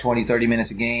well by 20, 30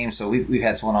 minutes a game. So we've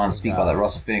had someone on speak about that,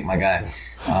 Russell Fink, my guy.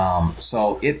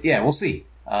 So we'll see.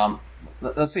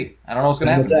 Let's see. I don't know what's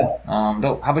going to happen.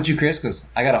 Dope. How about you, Chris? Because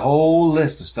I got a whole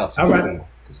list of stuff to go through.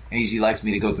 Because AG likes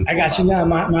me to go through. I got you now.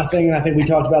 My thing, and I think we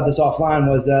talked about this offline,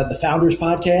 was the Founders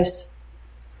Podcast.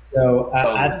 So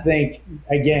I think,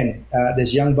 again,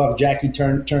 this young buck, Jackie,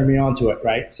 turned me on to it,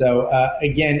 right? So,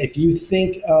 again, if you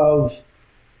think of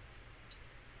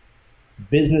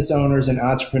business owners and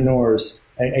entrepreneurs,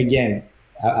 again,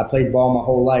 I played ball my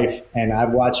whole life, and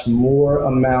I've watched more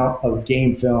amount of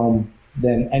game film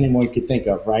than anyone could think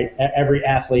of, right? Every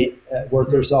athlete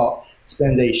worth their salt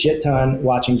spends a shit ton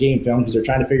watching game film because they're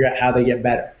trying to figure out how they get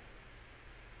better.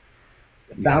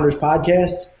 The Founders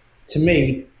Podcast, to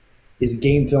me, is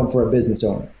game film for a business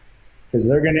owner because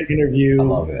they're going to interview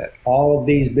all of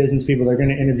these business people. They're going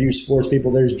to interview sports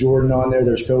people. There's Jordan on there.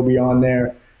 There's Kobe on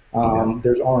there.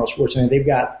 There's Arnold Schwarzenegger. They've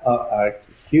got a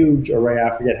huge array.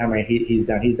 I forget how many he's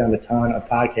done. He's done a ton of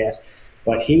podcasts,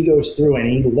 but he goes through and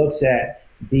he looks at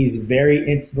these very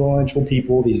influential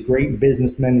people, these great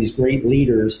businessmen, these great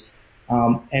leaders,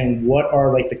 and what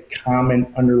are like the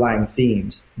common underlying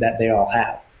themes that they all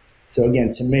have. So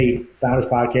again, to me, Founders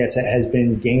Podcast has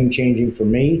been game changing for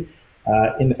me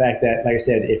in the fact that, like I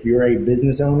said, if you're a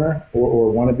business owner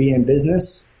or want to be in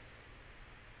business,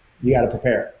 you got to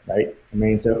prepare, right? I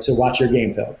mean, so watch your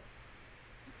game film.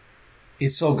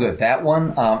 It's so good. That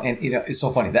one, and it's so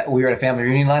funny that we were at a family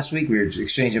reunion last week. We were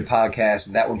exchanging podcasts,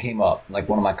 and that one came up. Like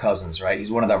one of my cousins, right?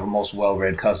 He's one of the most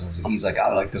well-read cousins, and he's like,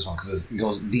 I like this one because it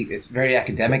goes deep. It's very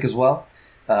academic as well.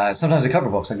 Sometimes they cover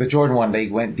books. Like the Jordan one, they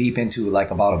went deep into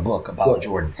like about a book about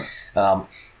Jordan.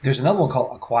 There's another one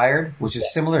called Acquired, which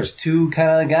is similar. It's two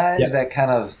kind of guys that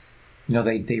kind of,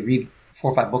 they read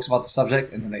 4 or 5 books about the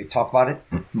subject and then they talk about it.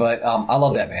 But I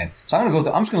love that, man. So I'm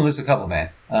just going to list a couple, man.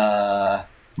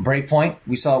 Breakpoint.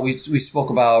 We spoke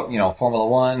about, Formula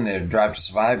One, the Drive to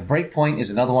Survive. Breakpoint is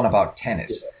another one about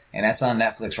tennis. And that's on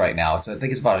Netflix right now. I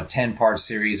think it's about a 10-part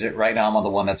series. Right now I'm on the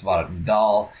one that's about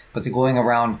Nadal. But they're going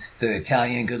around the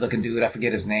Italian good-looking dude. I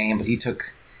forget his name, but he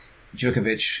took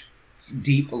Djokovic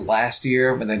deep last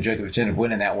year, but then Djokovic ended up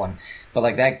winning that one. But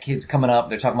like that kid's coming up.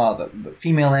 They're talking about the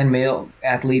female and male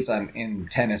athletes in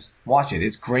tennis. Watch it.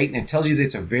 It's great. And it tells you that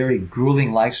it's a very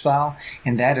grueling lifestyle.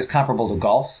 And that is comparable to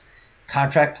golf.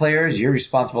 Contract players, you're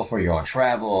responsible for your own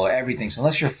travel, everything. So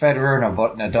unless you're Federer,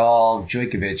 Nadal,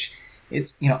 Djokovic,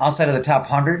 it's, outside of the top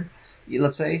 100,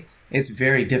 let's say, it's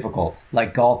very difficult.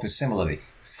 Like golf is similarly.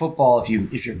 Football,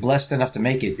 if you're blessed enough to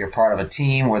make it, you're part of a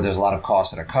team where there's a lot of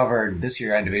costs that are covered this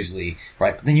year individually,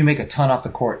 right? But then you make a ton off the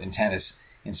court in tennis,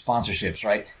 in sponsorships,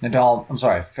 right?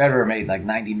 Federer made like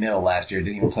 90 mil last year,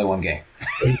 didn't even play one game.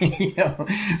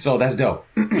 So that's dope.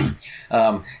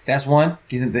 That's one.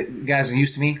 The guys are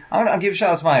used to me. I'll give a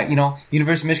shout out to my,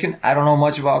 University of Michigan. I don't know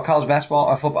much about college basketball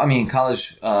or football. I mean,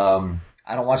 college,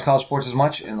 I don't watch college sports as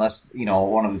much unless,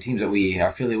 one of the teams that we are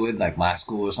affiliated with, like my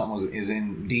school or something, is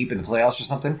in deep in the playoffs or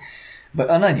something. But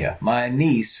Ananya, my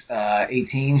niece,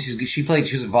 18, she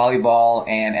was a volleyball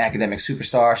and academic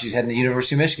superstar. She's heading to the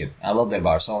University of Michigan. I love that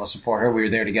about her, so I want to support her. We were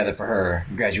there together for her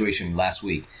graduation last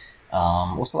week.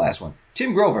 What's the last one?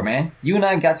 Tim Grover, man. You and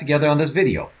I got together on this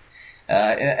video.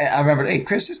 I remember, hey,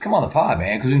 Chris, just come on the pod,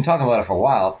 man, because we've been talking about it for a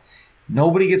while.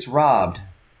 Nobody gets robbed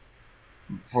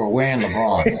for wearing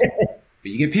LeBrons. But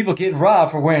you get people getting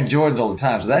robbed for wearing Jordans all the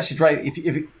time. So that's just right.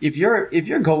 If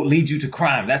your goat leads you to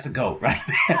crime, that's a goat, right?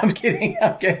 I'm kidding.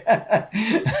 And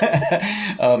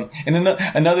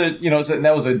another, so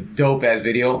that was a dope ass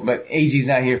video, but AG's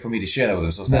not here for me to share that with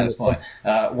him. So it's not as fun.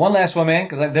 One last one, man,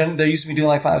 because they're used to me doing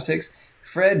like 5, 6.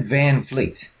 Fred Van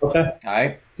Fleet. Okay. All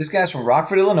right. This guy's from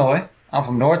Rockford, Illinois. I'm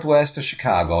from Northwest of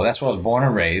Chicago. That's where I was born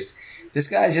and raised. This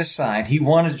guy just signed. He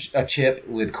won a chip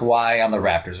with Kawhi on the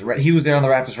Raptors. He was there on the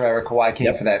Raptors forever. Kawhi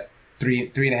came for that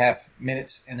 3.5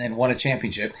 minutes and then won a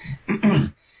championship.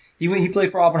 He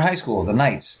played for Auburn High School, the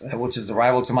Knights, which is the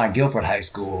rival to my Guilford High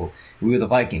School. We were the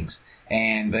Vikings.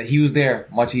 But he was there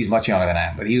he's much younger than I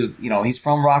am. But he was, he's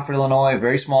from Rockford, Illinois,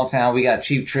 very small town. We got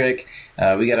Cheap Trick.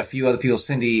 We got a few other people.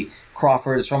 Cindy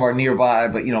Crawford is from our nearby,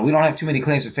 but we don't have too many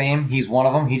claims to fame. He's one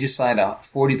of them. He just signed a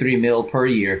 $43 million per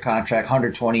year contract,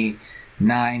 $129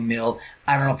 million.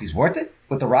 I don't know if he's worth it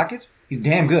with the Rockets. He's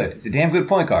damn good. He's a damn good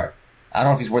point guard. I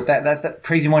don't know if he's worth that. That's that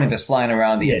crazy money that's flying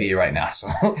around the NBA right now. So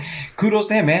kudos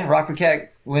to him, man. Rockford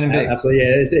Cat winning big. Absolutely.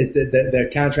 Yeah. The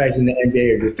contracts in the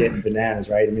NBA are just getting bananas,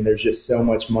 right? I mean, there's just so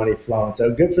much money flowing.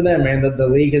 So good for them, man. The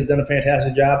league has done a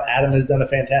fantastic job. Adam has done a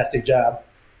fantastic job.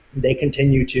 They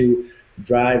continue to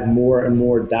drive more and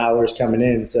more dollars coming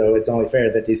in. So it's only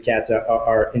fair that these cats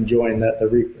are enjoying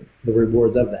the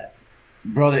rewards of that.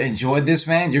 Brother, enjoyed this,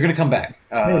 man. You're going to come back.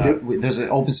 There's an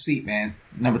open seat, man.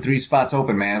 Number 3 spot's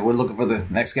open, man. We're looking for the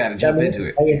next guy to jump into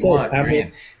it. Like I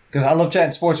said, because I love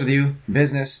chatting sports with you,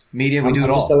 business, media. We do it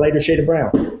all. Just a lighter shade of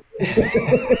brown.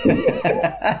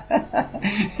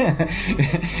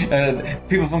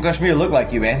 People from Kashmir look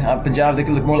like you, man. Punjab, they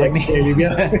can look more like me. There you go.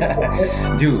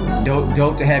 Dude,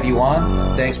 dope to have you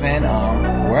on. Thanks, man.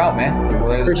 We're out, man.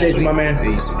 Appreciate you, my man.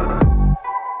 Peace.